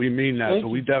 And we mean that. So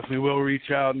we definitely will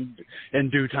reach out in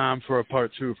due time for a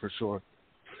part 2 for sure.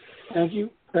 Thank you.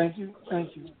 Thank you,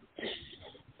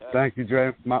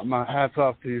 Dre. My hat's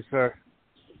off to you, sir.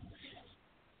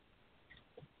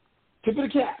 Tip of the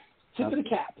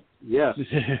cap. Yes.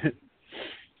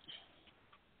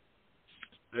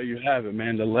 There you have it,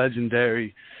 man. The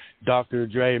legendary Dr.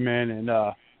 Dre, man. And,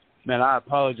 man, I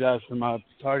apologize for my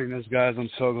tardiness, guys. I'm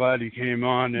so glad you came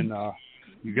on and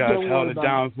you guys held it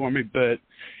down for me. But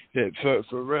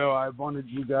for real, I wanted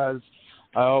you guys –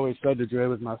 I always said that Dre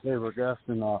was my favorite guest,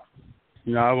 and I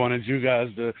wanted you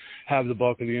guys to have the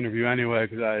bulk of the interview anyway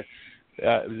because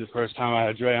it was the first time I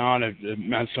had Dre on. It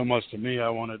meant so much to me. I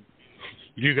wanted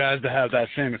you guys to have that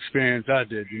same experience I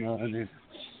did. You know what I mean?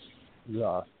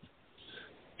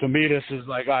 To me, this is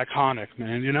like iconic,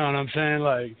 man. You know what I'm saying?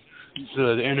 Like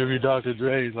to interview Dr.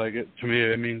 Dre, to me,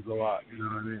 it means a lot. You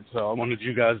know what I mean? So I wanted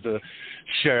you guys to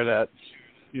share that.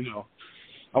 You know,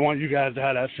 I want you guys to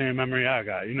have that same memory I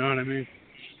got. You know what I mean?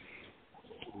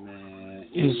 Man.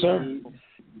 Yes, sir.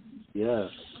 Yes.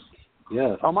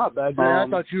 Oh, my bad, Dre. I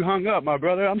thought you hung up, my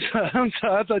brother. I'm sorry.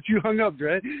 I thought you hung up,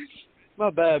 Dre. My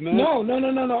bad, man. No.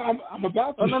 I'm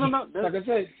about to. No. Like I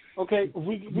said, okay, if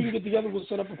we can get together, we'll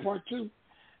set up a part 2,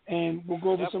 and we'll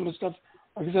go over some of the stuff,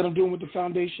 like I said, I'm doing with the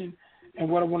foundation and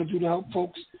what I want to do to help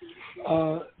folks.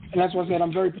 And that's why I said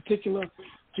I'm very particular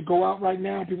to go out right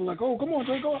now. People are like, oh, come on,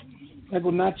 Dre, go out. I go,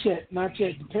 not yet.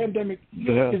 The pandemic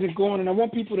isn't gone, and I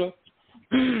want people to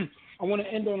I want to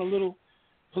end on a little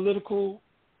political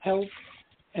health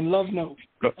and love note,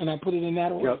 and I put it in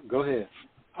that order. Yep, go ahead.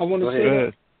 I want to say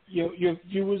that your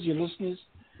viewers, your listeners,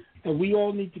 that we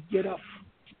all need to get up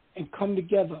and come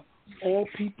together, all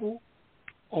people,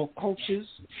 all cultures,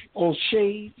 all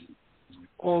shades,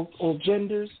 all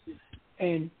genders,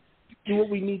 and do what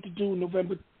we need to do in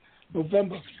November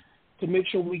to make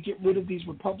sure we get rid of these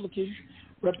Republican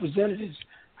representatives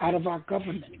out of our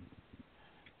government.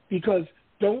 Because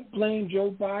don't blame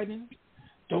Joe Biden.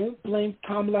 Don't blame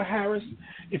Kamala Harris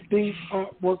if things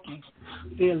aren't working.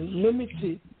 They're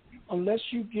limited unless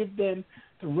you give them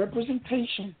the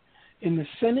representation in the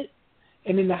Senate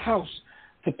and in the House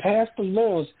to pass the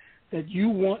laws that you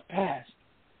want passed.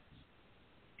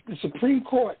 The Supreme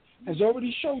Court has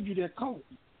already showed you their color.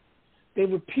 They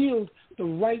repealed the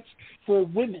rights for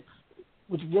women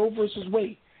with Roe versus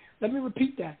Wade. Let me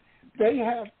repeat that. They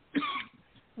have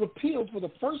repealed for the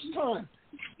first time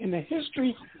in the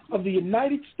history of the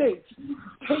United States,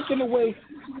 taken away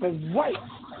the rights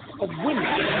of women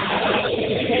to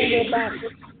control their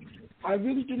bodies. I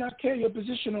really do not care your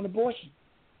position on abortion.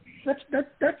 That's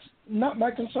not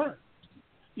my concern.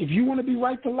 If you want to be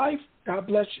right to life, God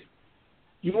bless you.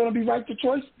 You want to be right to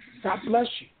choice, God bless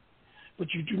you.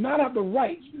 But you do not have the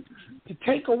right to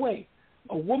take away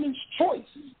a woman's choice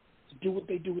to do what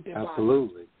they do with their body.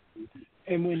 Absolutely.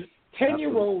 And when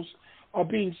 10-year-olds are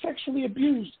being sexually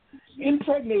abused,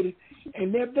 impregnated,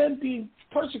 and they're then being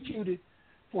persecuted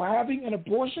for having an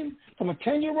abortion from a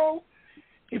 10-year-old,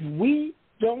 if we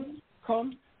don't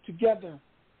come together,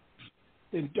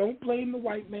 then don't blame the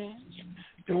white man.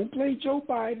 Don't blame Joe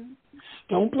Biden.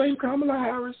 Don't blame Kamala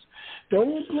Harris.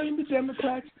 Don't blame the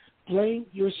Democrats. Blame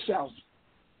yourself.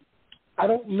 I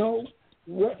don't know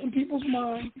what in people's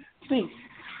mind think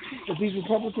that these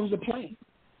Republicans are playing.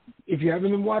 If you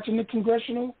haven't been watching the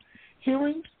congressional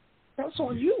hearings, that's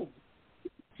on you.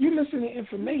 You're missing the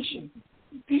information.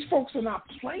 These folks are not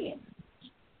playing.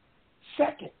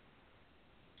 Second,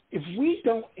 if we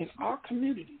don't, in our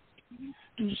community,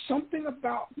 do something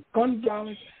about gun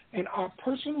violence and our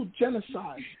personal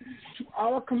genocide to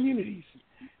our communities,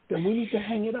 then we need to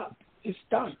hang it up. It's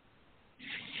done.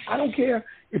 I don't care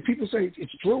if people say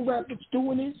it's drill rap that's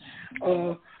doing it,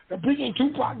 Biggie and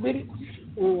Tupac did it,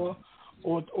 or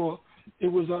it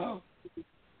was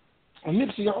a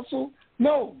Nipsey also.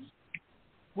 No,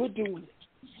 we're doing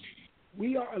it.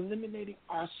 We are eliminating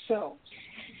ourselves.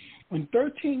 When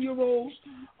 13-year-olds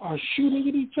are shooting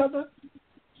at each other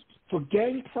for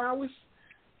gang prowess,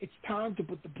 it's time to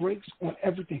put the brakes on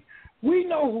everything. We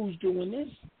know who's doing this.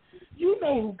 You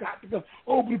know who got the gun.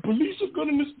 Oh, the police are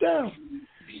gunning us down.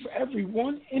 For every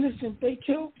one innocent they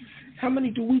kill, how many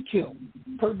do we kill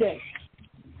per day?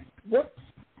 What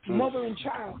mother and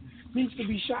child needs to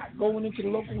be shot going into the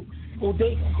local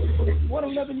bodega? What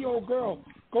 11-year-old girl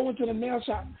going to the nail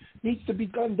shop needs to be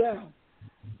gunned down?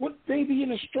 What baby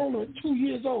in a stroller at 2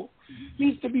 years old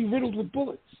needs to be riddled with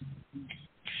bullets?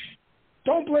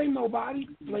 Don't blame nobody.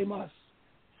 Blame us.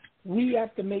 We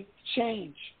have to make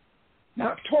change.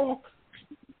 Not talk.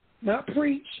 Not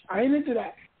preach. I ain't into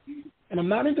that. And I'm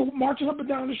not into marching up and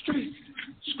down the street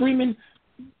screaming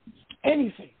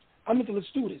anything. I'm into let's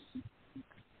do this.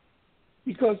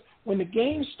 Because when the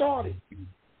game started,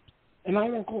 and I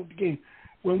won't call it the game,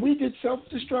 when we did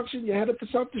self-destruction, you headed for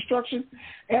self-destruction,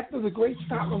 after the great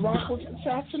Scotland Rock was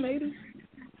assassinated,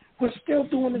 we're still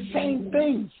doing the same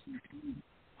things.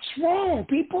 What's wrong,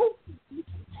 people?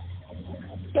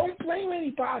 Don't blame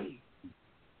anybody.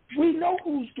 We know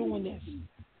who's doing this.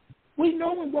 We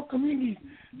know in what communities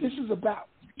this is about.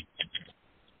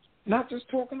 Not just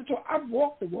talking the talk. I've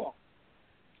walked the walk.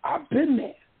 I've been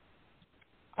there.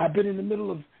 I've been in the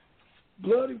middle of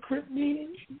blood and crip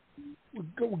meetings with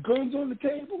guns on the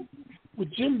table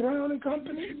with Jim Brown and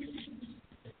company.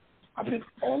 I've been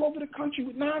all over the country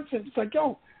with nonsense. It's like,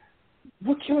 yo,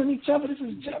 we're killing each other. This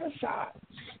is genocide.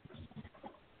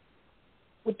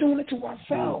 We're doing it to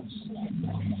ourselves.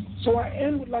 So I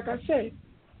end with, like I said,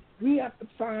 we have to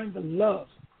find the love.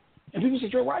 And people say,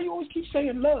 Joe, why you always keep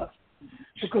saying love?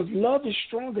 Because love is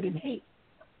stronger than hate.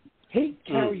 Hate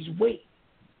carries weight.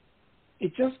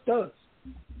 It just does.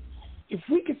 If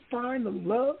we could find the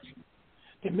love,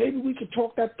 then maybe we could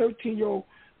talk that 13-year-old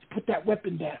to put that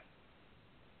weapon down.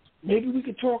 Maybe we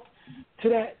could talk to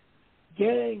that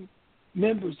gang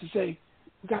members to say,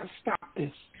 we got to stop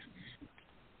this.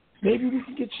 Maybe we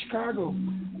can get Chicago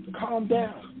to calm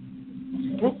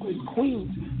down. Brooklyn,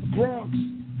 Queens, Bronx,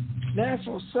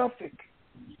 Nassau, Suffolk,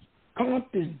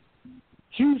 Compton,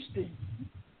 Houston,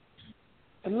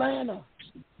 Atlanta,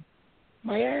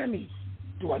 Miami.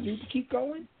 Do I need to keep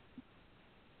going?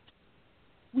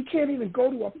 We can't even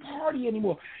go to a party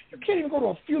anymore. You can't even go to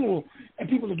a funeral and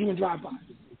people are doing drive-bys.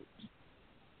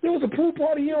 There was a pool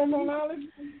party here on Long Island,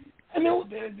 and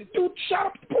the dude shot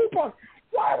up the pool party.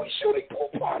 Why are we shooting pool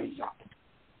parties up?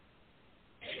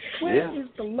 Where is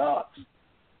the love?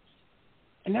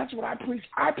 And that's what I preach.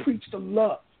 I preach the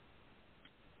love.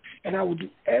 And I will do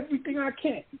everything I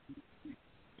can.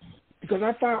 Because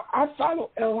I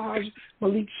follow El Haj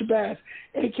Malik Shabazz,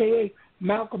 a.k.a.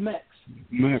 Malcolm X.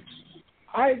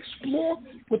 I explore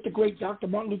what the great Dr.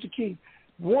 Martin Luther King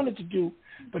wanted to do,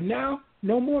 but now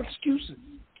no more excuses.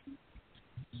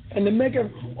 And to make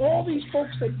all these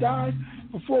folks that died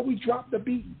before we dropped the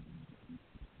beat,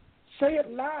 say it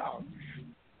loud.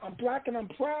 I'm black and I'm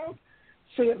proud.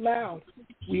 Say it loud.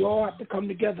 We all have to come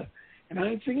together. And I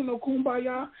ain't singing no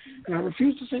kumbaya, and I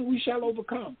refuse to sing We Shall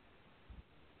Overcome.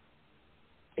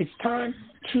 It's time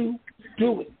to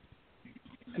do it.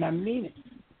 And I mean it.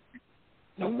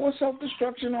 No more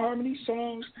self-destruction harmony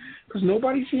songs, because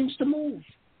nobody seems to move.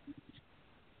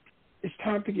 It's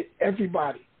time to get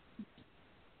everybody.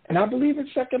 And I believe in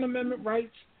Second Amendment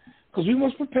rights, because we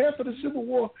must prepare for the Civil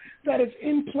War that is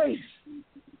in place,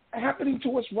 happening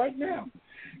to us right now.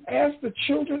 Ask the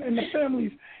children and the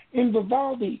families in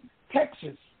Vivaldi,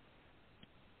 Texas.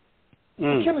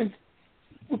 We're killing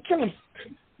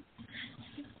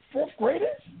fourth graders?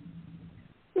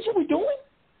 This is what we're doing?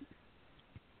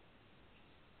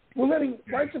 We're letting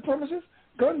white supremacists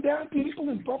gun down people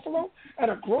in Buffalo at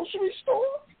a grocery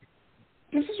store?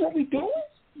 This is what we're doing?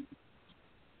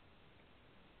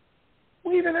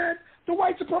 We even had the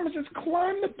white supremacists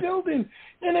climb the building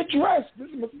in a dress.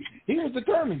 He was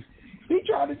determined. He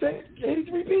tried to take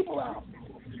 83 people out.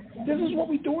 This is what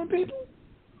we're doing, people?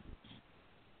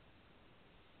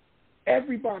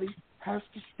 Everybody has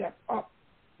to step up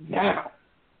now.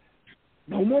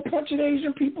 No more punching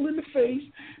Asian people in the face,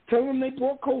 telling them they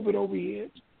brought COVID over here.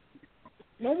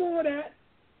 No more of that.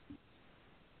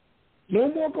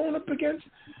 No more going up against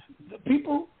the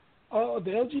people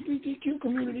the LGBTQ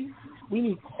community, we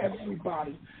need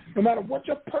everybody, no matter what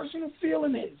your personal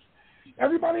feeling is.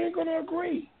 Everybody ain't going to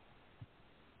agree.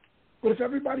 But if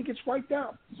everybody gets wiped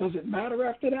out, does it matter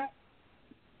after that?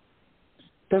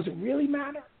 Does it really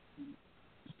matter?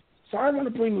 So I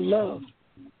want to bring love.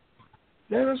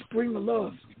 Let us bring the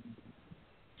love.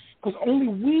 Because only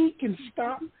we can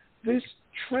stop this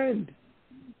trend.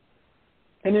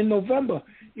 And in November,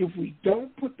 if we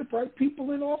don't put the right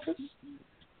people in office,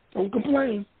 don't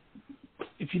complain.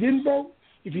 If you didn't vote,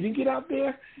 if you didn't get out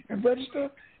there and register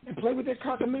and play with their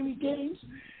cockamamie games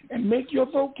and make your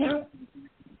vote count,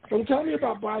 don't tell me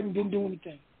about Biden didn't do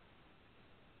anything.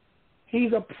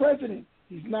 He's a president.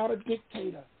 He's not a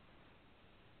dictator.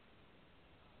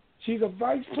 She's a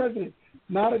vice president,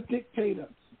 not a dictator.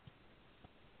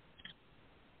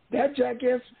 That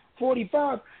jackass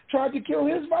 45 tried to kill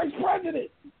his vice president.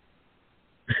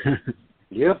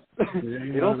 Yep.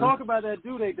 They don't talk about that,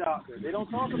 do they, Doctor? They don't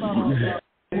talk about all that.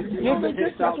 Yes, they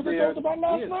did. That's what they talked about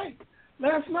last night.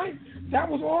 Last night, that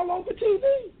was all over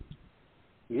TV.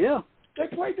 Yeah. They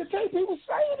played the tape. He was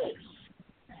saying it.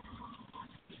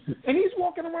 And he's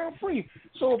walking around free.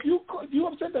 So if you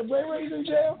upset that Ray Ray's in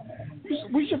jail,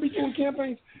 we should be doing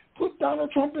campaigns. Put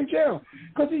Donald Trump in jail.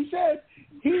 Because he said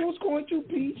he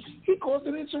caused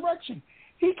an insurrection.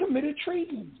 He committed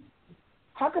treason.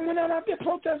 How come we're not out there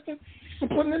protesting and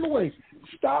putting it in the way?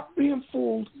 Stop being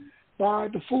fooled by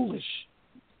the foolish.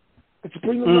 Let's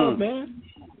bring the love, man.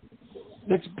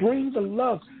 Let's bring the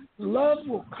love. Love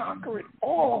will conquer it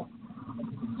all.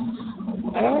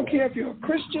 And I don't care if you're a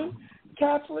Christian,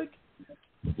 Catholic,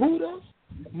 Buddha,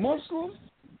 Muslim.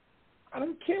 I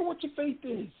don't care what your faith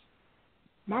is.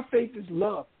 My faith is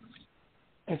love.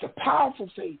 It's a powerful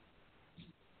faith.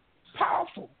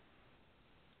 Powerful.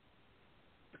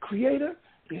 The Creator,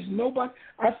 there's nobody.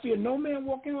 I fear no man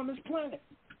walking on this planet.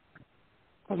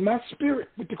 Because my spirit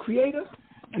with the Creator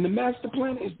and the master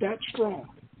plan is that strong.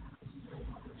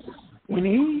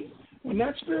 When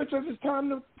that spirit says it's time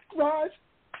to rise,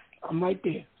 I'm right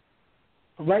there.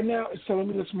 But right now, it's telling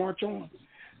me let's march on.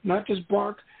 Not just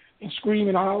bark and scream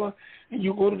and holler and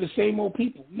you go to the same old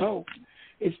people. No.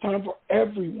 It's time for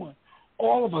everyone.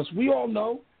 All of us. We all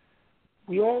know.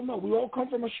 We all come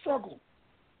from a struggle.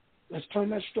 Let's turn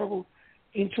that struggle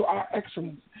into our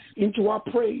excellence, into our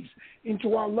praise,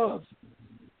 into our love.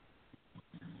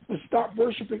 Let's stop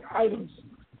worshiping idols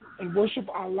and worship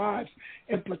our lives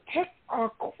and protect our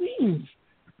queens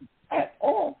at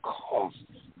all costs.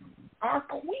 Our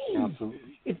queens. Absolutely.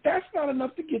 If that's not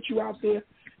enough to get you out there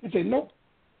and say, nope,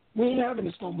 we ain't having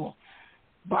this no more.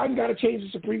 Biden got to change the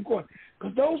Supreme Court.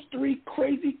 Because those three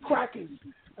crazy crackers,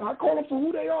 and I call them for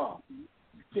who they are,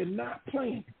 they're not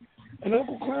playing. And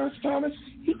Uncle Clarence Thomas,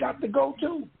 he got to go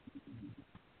too.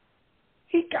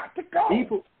 He got to go.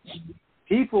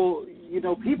 People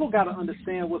got to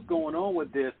understand what's going on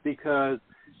with this, because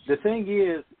the thing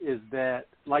is that,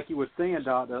 like you were saying,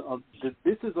 Doctor,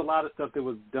 this is a lot of stuff that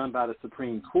was done by the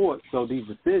Supreme Court. So these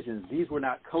decisions, these were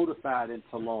not codified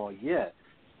into law yet.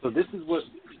 So this is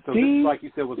like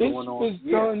you said, what's going on. This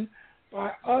was done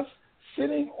by us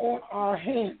sitting on our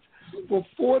hands for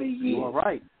 40 years. You are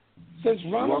right. Since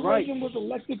Ronald Reagan was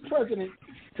elected president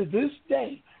to this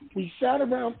day, we sat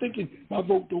around thinking, my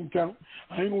vote don't count.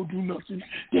 I ain't going to do nothing.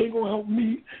 They ain't going to help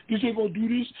me. This ain't going to do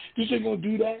this. This ain't going to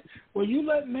do that. Well, you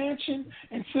let Manchin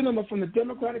and Sinema from the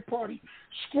Democratic Party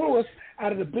screw us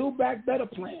out of the Build Back Better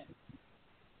plan.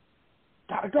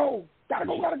 Gotta go.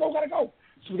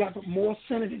 So we got to put more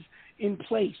senators in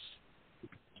place.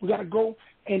 We got to go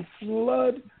and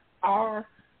flood our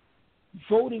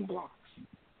voting blocks.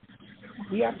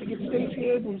 We have to get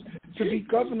Stacey Abrams to be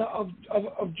governor of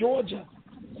Georgia.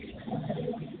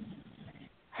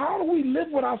 How do we live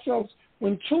with ourselves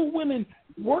when two women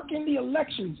working the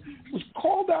elections was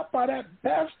called out by that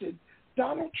bastard,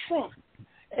 Donald Trump,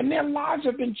 and their lives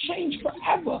have been changed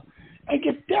forever and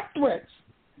get death threats?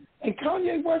 And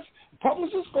Kanye West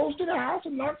publicist goes to the house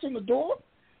and knocks on the door?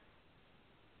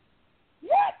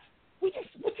 What? We're just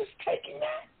taking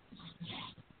that?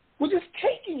 We're just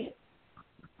taking it.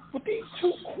 But these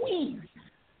two queens,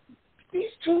 these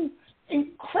two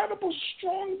incredible,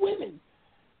 strong women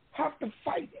have to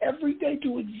fight every day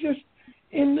to exist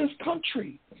in this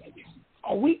country.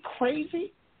 Are we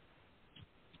crazy?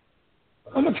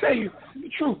 I'm going to tell you the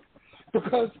truth.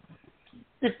 Because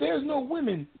if there's no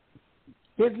women,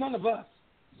 there's none of us.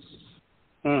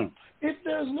 If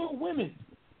there's no women,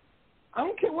 I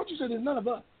don't care what you say, there's none of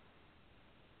us.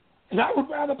 And I would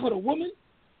rather put a woman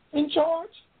in charge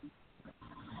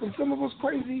than some of us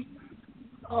crazy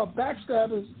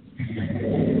backstabbers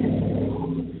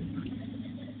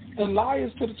and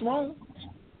liars to the throne.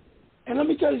 And let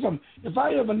me tell you something. If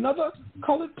I have another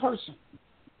colored person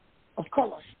of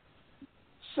color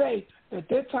say that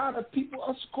they're tired of people,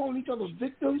 us calling each other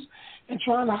victims and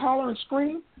trying to holler and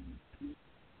scream,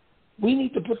 we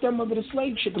need to put them under the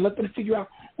slave ship and let them figure out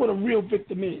what a real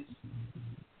victim is.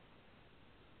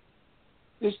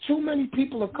 There's too many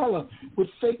people of color with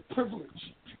fake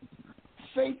privilege.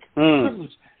 Fake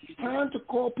privilege. It's time to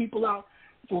call people out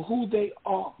for who they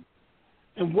are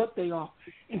and what they are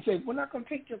and say, we're not going to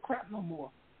take your crap no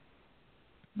more.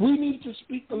 We need to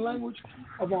speak the language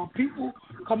of our people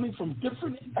coming from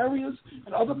different areas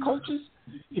and other cultures.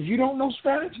 If you don't know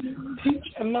Spanish, teach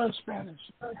and learn Spanish.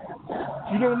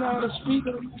 If you don't know how to speak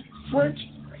French,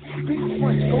 speak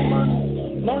French. Go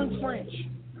learn French.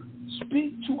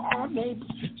 Speak to our neighbors.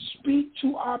 Speak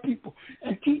to our people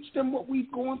and teach them what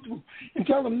we've gone through and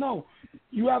tell them, no,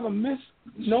 you have a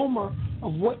misnomer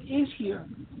of what is here.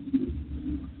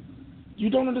 You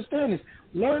don't understand this.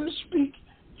 Learn to speak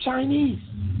Chinese,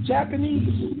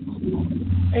 Japanese,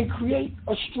 and create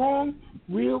a strong,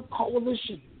 real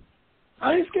coalition.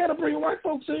 I ain't scared of bringing white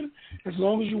folks in as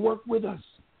long as you work with us.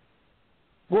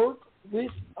 Work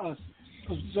with us.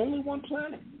 Because there's only one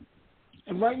planet.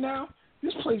 And right now,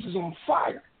 this place is on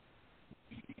fire.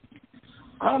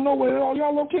 I don't know where all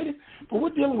y'all located, but we're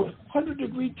dealing with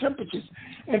 100-degree temperatures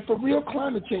and for real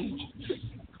climate change.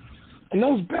 And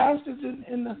those bastards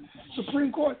in the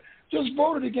Supreme Court just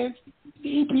voted against the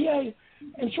EPA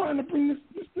and trying to bring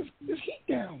this heat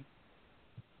down.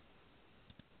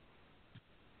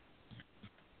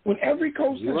 When every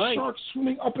coast has sharks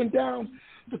swimming up and down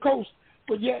the coast,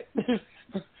 but yet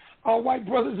our white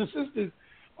brothers and sisters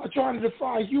are trying to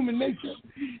defy human nature.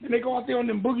 And they go out there on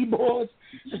them boogie boards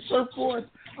and surfboards.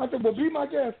 I said, well, be my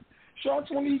guest.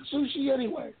 Sharks won't eat sushi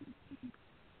anyway.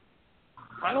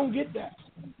 I don't get that.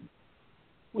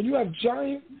 When you have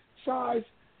giant-sized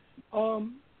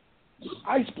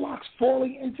ice blocks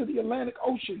falling into the Atlantic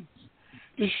Ocean,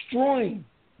 destroying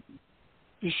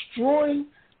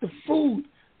the food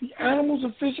the animals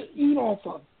and fish eat off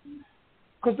of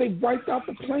because they wiped out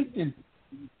the plankton.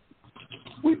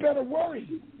 We better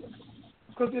worry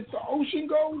because if the ocean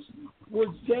goes,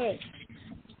 we're dead.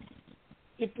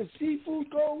 If the seafood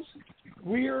goes,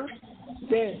 we're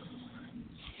dead.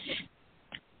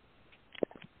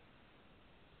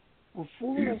 We're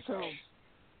fooling ourselves.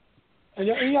 And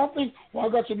y'all think, well, I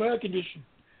got some air conditioning.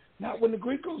 Not when the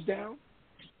grid goes down.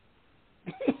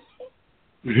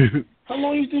 How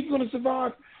long do you think you're going to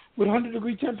survive with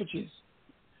 100-degree temperatures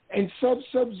and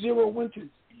sub-zero winters,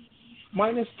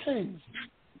 -10s,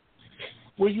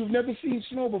 where you've never seen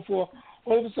snow before?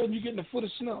 All of a sudden, you're getting a foot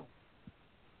of snow.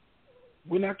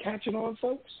 We're not catching on,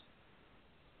 folks.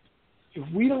 If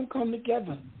we don't come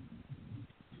together,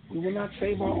 we will not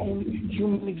save our own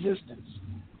human existence.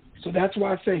 So that's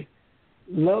why I say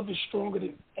love is stronger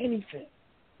than anything.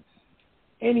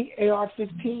 Any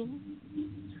AR-15,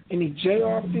 any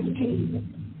JR-15,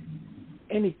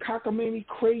 any cockamamie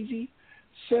crazy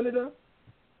senator,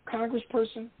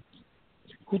 congressperson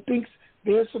who thinks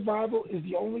their survival is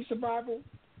the only survival,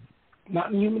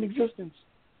 not in human existence.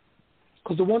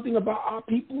 Because the one thing about our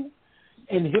people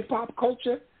and hip-hop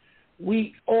culture,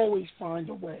 we always find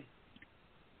a way.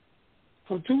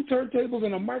 From 2 turntables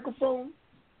and a microphone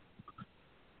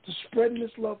to spreading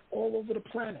this love all over the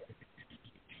planet.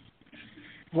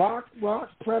 Rock, rock,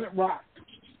 planet rock.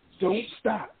 Don't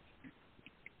stop.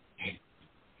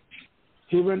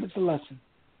 Here endeth the lesson.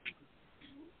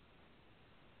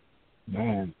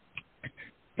 Man.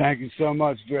 Thank you so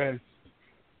much, Dre.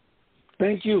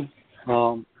 Thank you.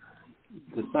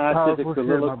 The scientific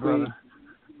soliloquy,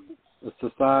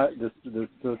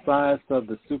 the science of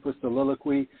the super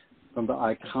soliloquy from the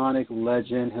iconic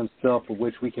legend himself, for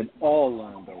which we can all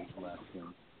learn those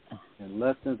lessons. And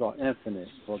lessons are infinite.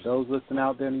 For those listening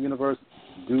out there in the universe,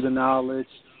 do the knowledge,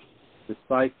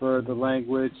 decipher the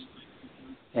language,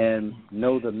 and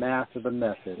know the math of the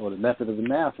method, or the method of the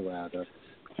math, rather.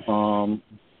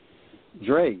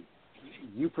 Dre,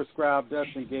 you prescribed us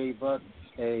and gave us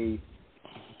a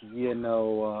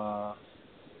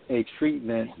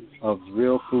treatment of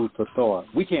real food for thought.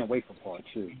 We can't wait for part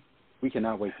 2. We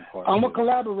cannot wait for part 2. I'm a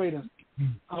collaborator.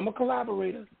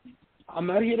 I'm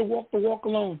not here to walk the walk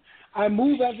alone. I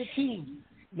move as a team,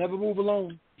 never move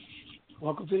alone.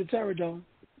 Welcome to the Terror Dome.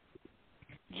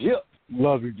 Yep.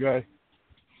 Love you, Dre.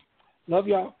 Love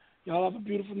y'all. Y'all have a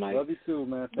beautiful night. Love you too,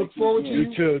 man. Look forward to you.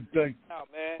 You too. Thanks. Oh,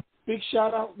 man. Big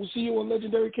shout out. We'll see you on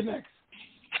Legendary Connects.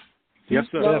 Yes,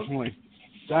 sir. Definitely.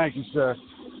 Thank you, sir.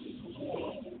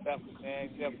 Definitely, man.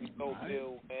 Definitely no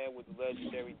deal, man, with the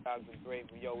legendary Dr. Dre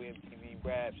from YO MTV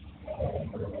Raps.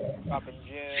 Dropping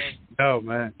gems. No,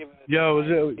 man. Giving Yo,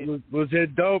 was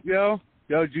it dope, yo?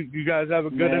 Yo, you guys have a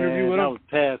good interview with him? That was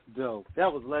past dope.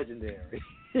 That was legendary.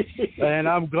 And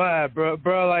I'm glad, bro.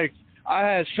 Bro, like, I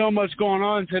had so much going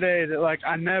on today that, like,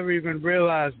 I never even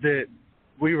realized that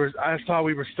I thought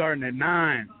we were starting at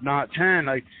 9, not 10.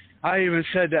 Like, I even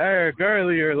said to Eric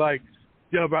earlier, like,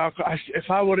 yo, bro, if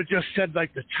I would have just said,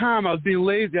 like, the time, I was being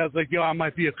lazy. I was like, yo, I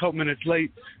might be a couple minutes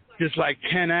late, just like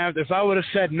 10 after. If I would have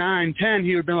said 9, 10,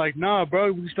 he would have been like, nah,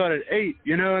 bro, we started at 8.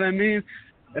 You know what I mean?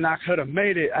 And I could have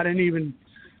made it. I didn't even,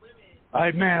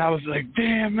 like, man, I was like,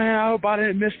 damn, man, I hope I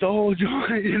didn't miss the whole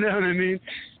joint. You know what I mean?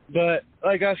 But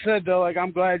like I said, though, like,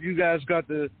 I'm glad you guys got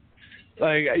the,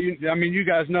 like, I mean, you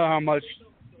guys know how much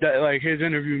that, like, his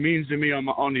interview means to me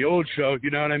on the old show.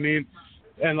 You know what I mean?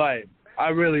 And, like, I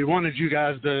really wanted you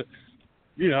guys to,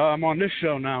 you know, I'm on this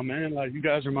show now, man. Like, you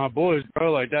guys are my boys,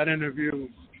 bro. Like, that interview,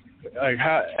 like,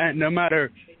 and no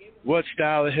matter what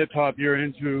style of hip-hop you're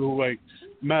into, like,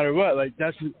 no matter what, like,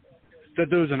 that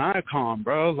dude's an icon,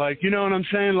 bro. Like, you know what I'm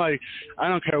saying? Like, I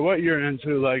don't care what you're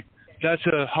into. Like, that's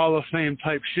a Hall of Fame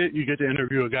type shit. You get to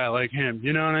interview a guy like him.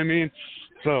 You know what I mean?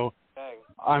 So,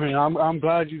 I mean, I'm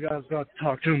glad you guys got to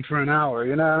talk to him for an hour.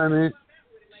 You know what I mean?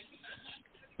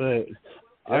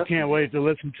 But I can't wait to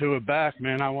listen to it back,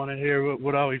 man. I want to hear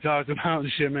what all he talked about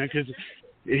and shit, man, because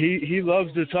he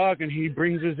loves to talk and he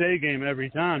brings his A game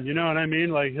every time. You know what I mean?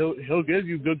 Like, he'll give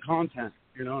you good content.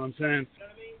 You know what I'm saying?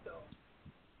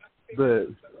 But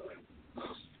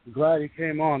I'm glad he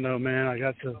came on, though, man. I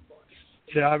got to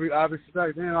say, I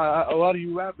respect, man. A lot of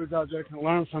you rappers out there can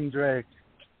learn from Drake.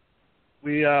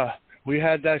 We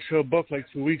had that show booked like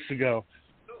 2 weeks ago.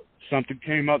 Something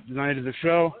came up the night of the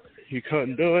show. He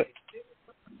couldn't do it.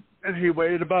 And he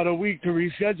waited about a week to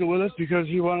reschedule with us because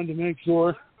he wanted to make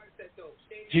sure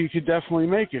he could definitely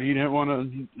make it. He didn't want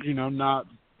to, not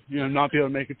be able to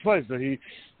make it twice. So he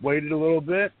waited a little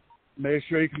bit, made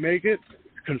sure he could make it,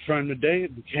 confirmed the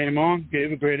date, came on,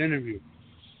 gave a great interview.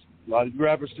 A lot of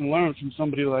rappers can learn from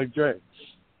somebody like Drake.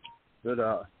 But,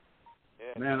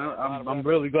 man, I'm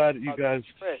really glad that you guys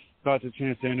got the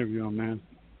chance to interview him, man.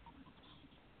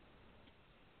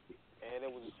 And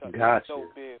it was a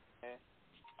dope build, man.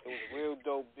 It was a real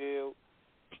dope build,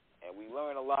 and we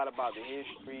learned a lot about the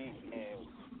history and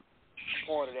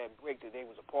part of that break that they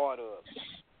was a part of.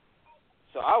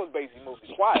 So I was basically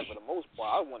mostly quiet for the most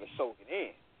part. I wanted to soak it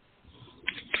in.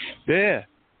 Yeah.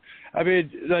 I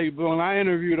mean, like, when I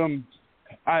interviewed him,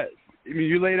 I mean,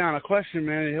 you lay down a question,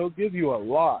 man, and he'll give you a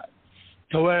lot.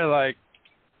 To where, like,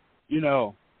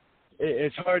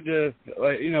 it's hard to,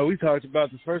 like, we talked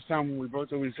about the first time when we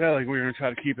both always said, like, we were going to try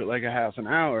to keep it like a half an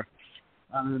hour.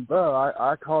 I mean, bro,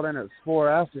 I called in at 4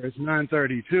 after. It's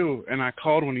 9:32, and I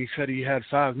called when he said he had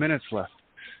 5 minutes left.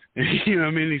 And, you know what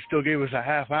I mean? He still gave us a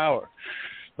half hour.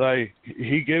 Like,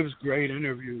 he gives great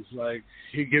interviews. Like,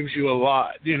 he gives you a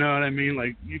lot. You know what I mean?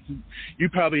 Like, you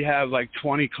probably have, like,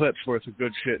 20 clips worth of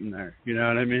good shit in there. You know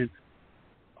what I mean?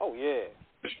 Oh, yeah.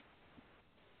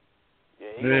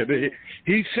 But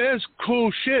he says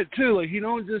cool shit, too. Like, he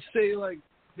don't just say, like,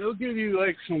 he'll give you,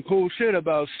 like, some cool shit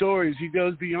about stories. He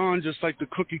goes beyond just, like, the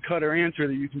cookie-cutter answer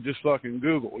that you can just fucking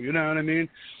Google. You know what I mean?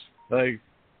 Like,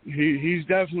 he's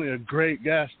definitely a great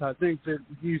guest. I think that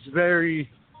he's very,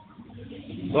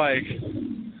 like,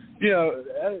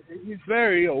 he's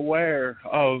very aware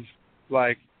of,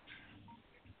 like,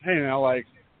 hey, now, like,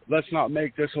 let's not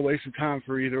make this a waste of time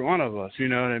for either one of us. You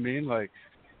know what I mean? Like,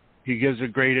 he gives a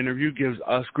great interview, gives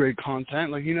us great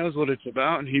content. Like, he knows what it's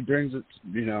about, and he brings it,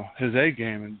 his A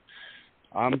game. And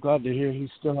I'm glad to hear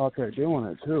he's still out there doing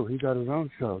it, too. He got his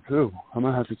own show, too. I'm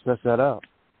going to have to check that out.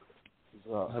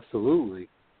 Absolutely.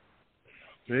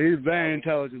 But he's a very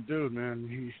intelligent dude,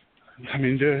 man.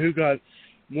 Dude, who got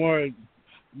more,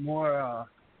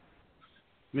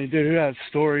 dude, who has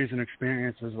stories and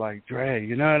experiences like Dre,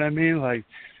 you know what I mean? Like,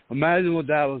 imagine what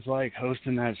that was like,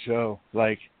 hosting that show,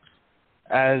 like,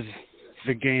 as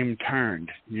the game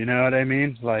turned, you know what I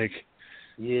mean? Like,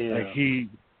 yeah, like he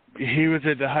was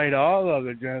at the height of all of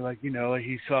it, Dre. Like, like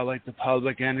he saw, like, the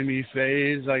Public Enemy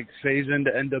phase, like, phase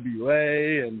into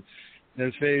NWA, and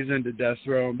then phase into Death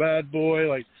Row and Bad Boy.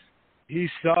 Like, he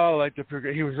saw, like,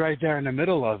 he was right there in the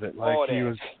middle of it. Like, he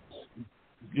was,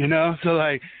 so,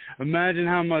 like, imagine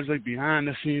how much, like, behind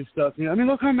the scenes stuff. I mean,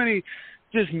 look how many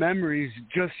just memories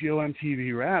just YO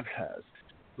MTV Raps has.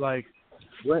 Like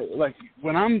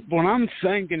when I'm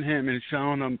thanking him and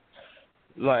showing him,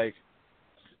 like,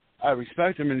 I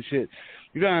respect him and shit,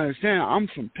 you gotta understand, I'm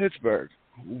from Pittsburgh.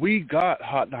 We got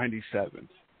Hot 97.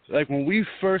 Like, when we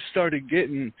first started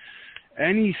getting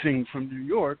anything from New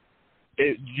York,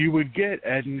 you would get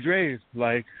Ed and Dre's,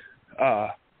 like,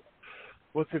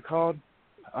 what's it called?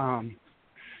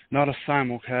 not a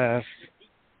simulcast.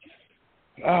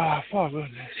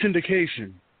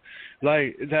 Syndication.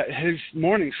 Like, that his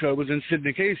morning show was in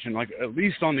syndication, like, at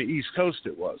least on the East Coast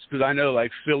it was. Because I know,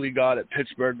 like, Philly got it,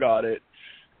 Pittsburgh got it,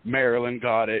 Maryland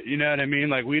got it, you know what I mean?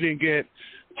 Like, we didn't get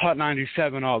Hot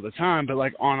 97 all the time, but,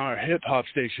 like, on our hip-hop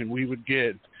station, we would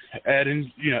get Ed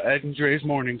and Dre's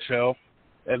morning show,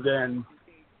 and then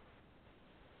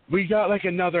we got, like,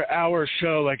 another hour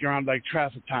show, like, around, like,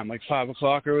 traffic time, like 5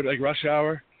 o'clock or, like, rush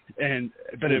hour.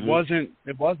 But it wasn't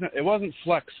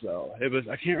Flex though. It was,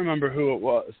 I can't remember who it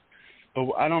was,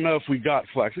 but I don't know if we got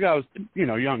Flex. The guy was,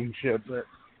 young and shit. But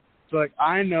so like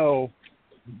I know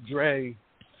Dre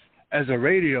as a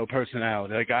radio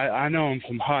personality. Like I know him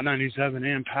from Hot 97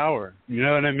 and Power. You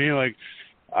know what I mean? Like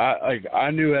I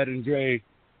knew Ed and Dre.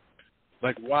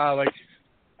 Like wow, like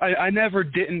I never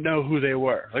didn't know who they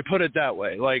were. Like put it that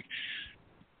way. Like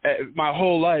my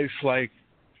whole life, like.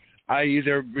 I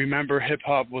either remember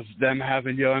hip-hop was them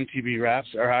having YO MTV Raps,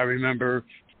 or I remember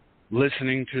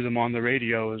listening to them on the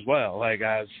radio as well, like,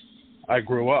 as I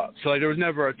grew up. So, like, there was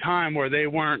never a time where they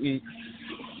weren't,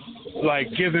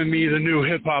 like, giving me the new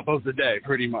hip-hop of the day,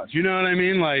 pretty much. You know what I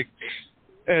mean? Like,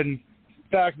 and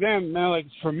back then, man, like,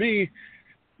 for me,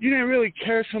 you didn't really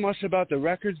care so much about the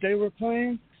records they were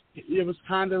playing. It was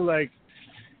kind of like,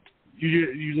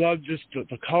 you loved just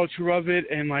the culture of it,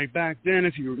 and, like, back then,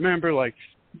 if you remember, like,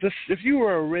 if you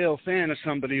were a real fan of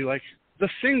somebody, like, the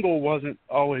single wasn't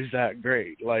always that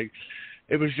great. Like,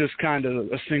 it was just kind of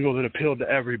a single that appealed to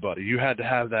everybody. You had to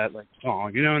have that, like,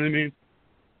 song, you know what I mean?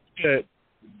 But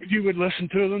you would listen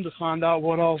to them to find out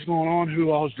what all's going on,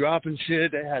 who all's dropping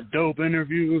shit. They had dope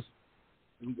interviews.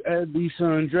 Ed, Lisa,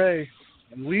 and Dre.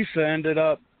 And Lisa ended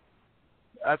up,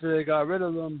 after they got rid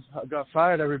of them, got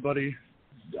fired, everybody,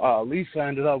 Lisa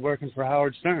ended up working for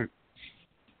Howard Stern.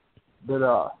 But,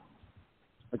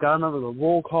 like, I remember the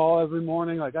roll call every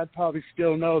morning. Like, I'd probably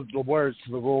still know the words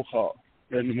to the roll call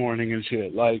in the morning and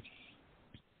shit. Like,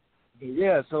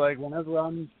 yeah, so, like, whenever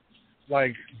I'm,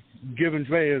 like, giving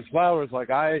Dre his flowers, like,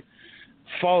 I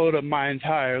followed him my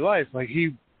entire life. Like,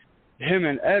 him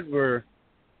and Ed were,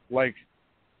 like,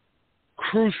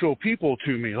 crucial people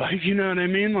to me. Like, you know what I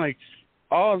mean? Like,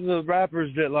 all of the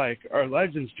rappers that, like, are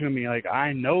legends to me, like,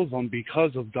 I know them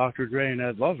because of Dr. Dre and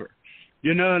Ed Lover.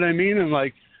 You know what I mean? And,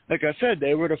 like I said,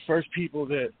 they were the first people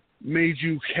that made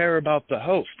you care about the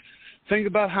host. Think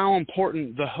about how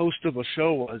important the host of a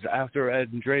show was after Ed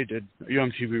and Dre did YO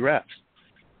MTV Raps.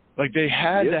 Like, they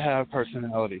had to have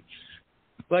personality.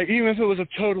 Like, even if it was a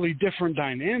totally different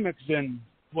dynamic than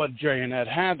what Dre and Ed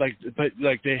had, but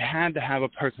they had to have a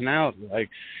personality. Like,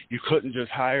 you couldn't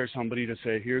just hire somebody to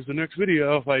say, here's the next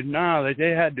video. Like, nah, like,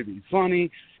 they had to be funny.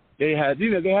 They had,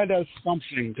 they had to have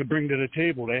something to bring to the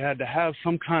table. They had to have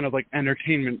some kind of, like,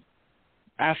 entertainment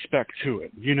aspect to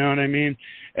it. You know what I mean?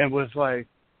 And with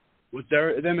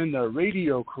them in their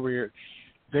radio career,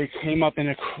 they came up in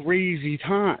a crazy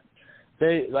time.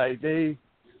 They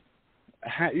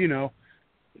had,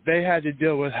 they had to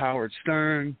deal with Howard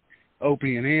Stern,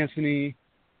 Opie and Anthony,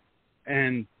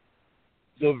 and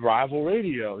the rival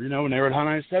radio, when they were at Hot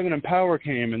 97 and Power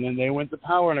came, and then they went to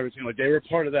Power and everything. Like, they were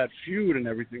part of that feud and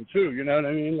everything, too. You know what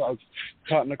I mean? Like,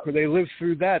 they lived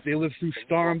through that. They lived through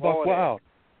Star and Buck Wild.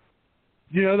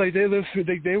 Like, they lived through,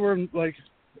 they were, like,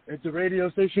 at the radio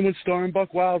station with Star and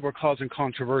Buck Wild were causing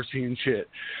controversy and shit.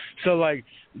 So, like,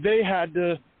 they had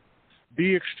to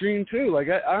be extreme, too. Like,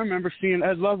 I remember seeing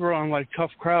Ed Lover on, like,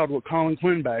 Tough Crowd with Colin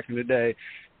Quinn back in the day.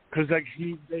 Because, like,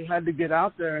 they had to get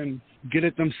out there and get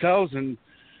it themselves and,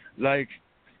 like,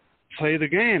 play the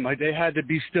game. Like, they had to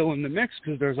be still in the mix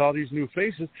because there's all these new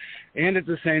faces. And at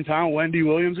the same time, Wendy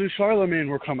Williams and Charlamagne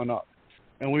were coming up.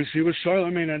 And we see what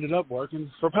Charlamagne ended up working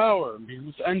for Power and being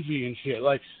with Envy and shit.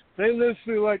 Like, they lived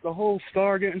through, like, the whole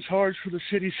Star getting charged for the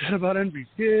shit he said about Envy's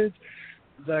kids.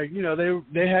 Like,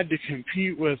 they had to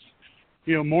compete with,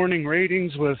 morning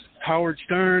ratings with Howard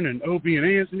Stern and Opie and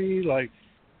Anthony. Like,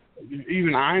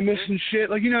 even Imus and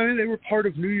shit. Like, they were part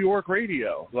of New York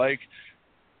radio. Like,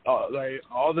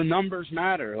 all the numbers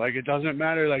matter. Like, it doesn't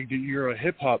matter, like, you're a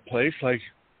hip-hop place. Like,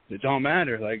 it don't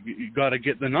matter. Like, you got to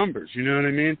get the numbers. You know what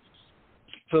I mean?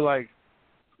 So, like,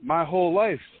 my whole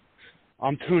life,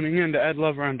 I'm tuning into Ed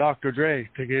Lover and Dr. Dre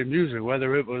to get music,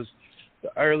 whether it was the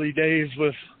early days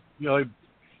with, like,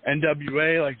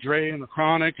 NWA, like Dre and the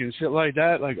Chronic and shit like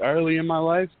that, like, early in my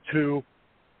life, to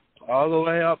all the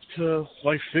way up to,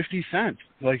 like, 50 Cent.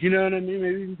 Like, you know what I mean?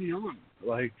 Maybe even beyond.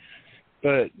 Like,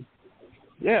 but,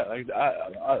 yeah, like,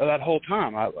 that whole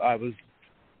time, I was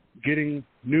getting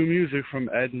new music from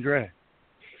Ed and Dre.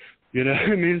 You know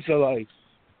what I mean? So, like,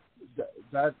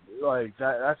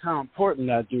 that's how important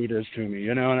that dude is to me.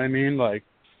 You know what I mean? Like,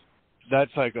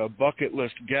 that's like a bucket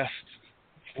list guest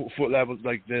for that was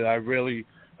like that I really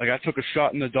like. I took a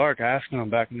shot in the dark asking him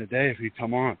back in the day if he'd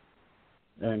come on,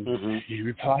 and he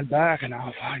replied back, and I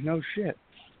was like, no shit,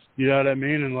 you know what I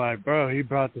mean? And like, bro, he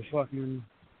brought the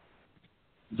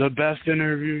best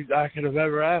interview I could have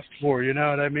ever asked for, you know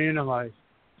what I mean? And like,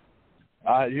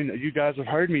 you guys have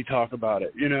heard me talk about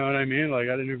it, you know what I mean? Like,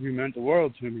 that interview meant the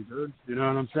world to me, dude. You know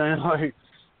what I'm saying? Like,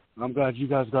 I'm glad you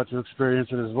guys got to experience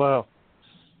it as well.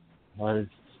 Like,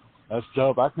 that's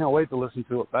dope. I can't wait to listen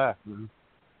to it back, man.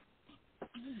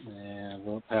 Man,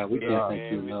 well, Pat, we can't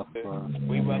thank you enough for...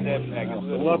 We run that back.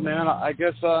 Well, man, I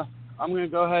guess I'm going to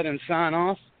go ahead and sign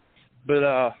off. But,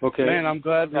 okay. Man, I'm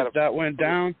glad that went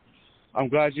down. I'm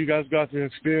glad you guys got to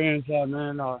experience that,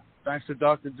 man. Thanks to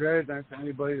Dr. Dre. Thanks to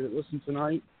anybody that listened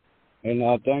tonight. And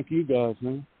thank you guys,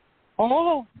 man.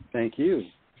 Oh, thank you.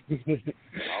 All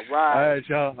right. All right,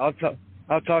 y'all.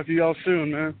 I'll talk to y'all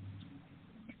soon, man.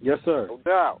 Yes, sir. No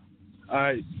doubt. All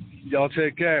right. Y'all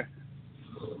take care.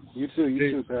 You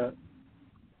too, Pat.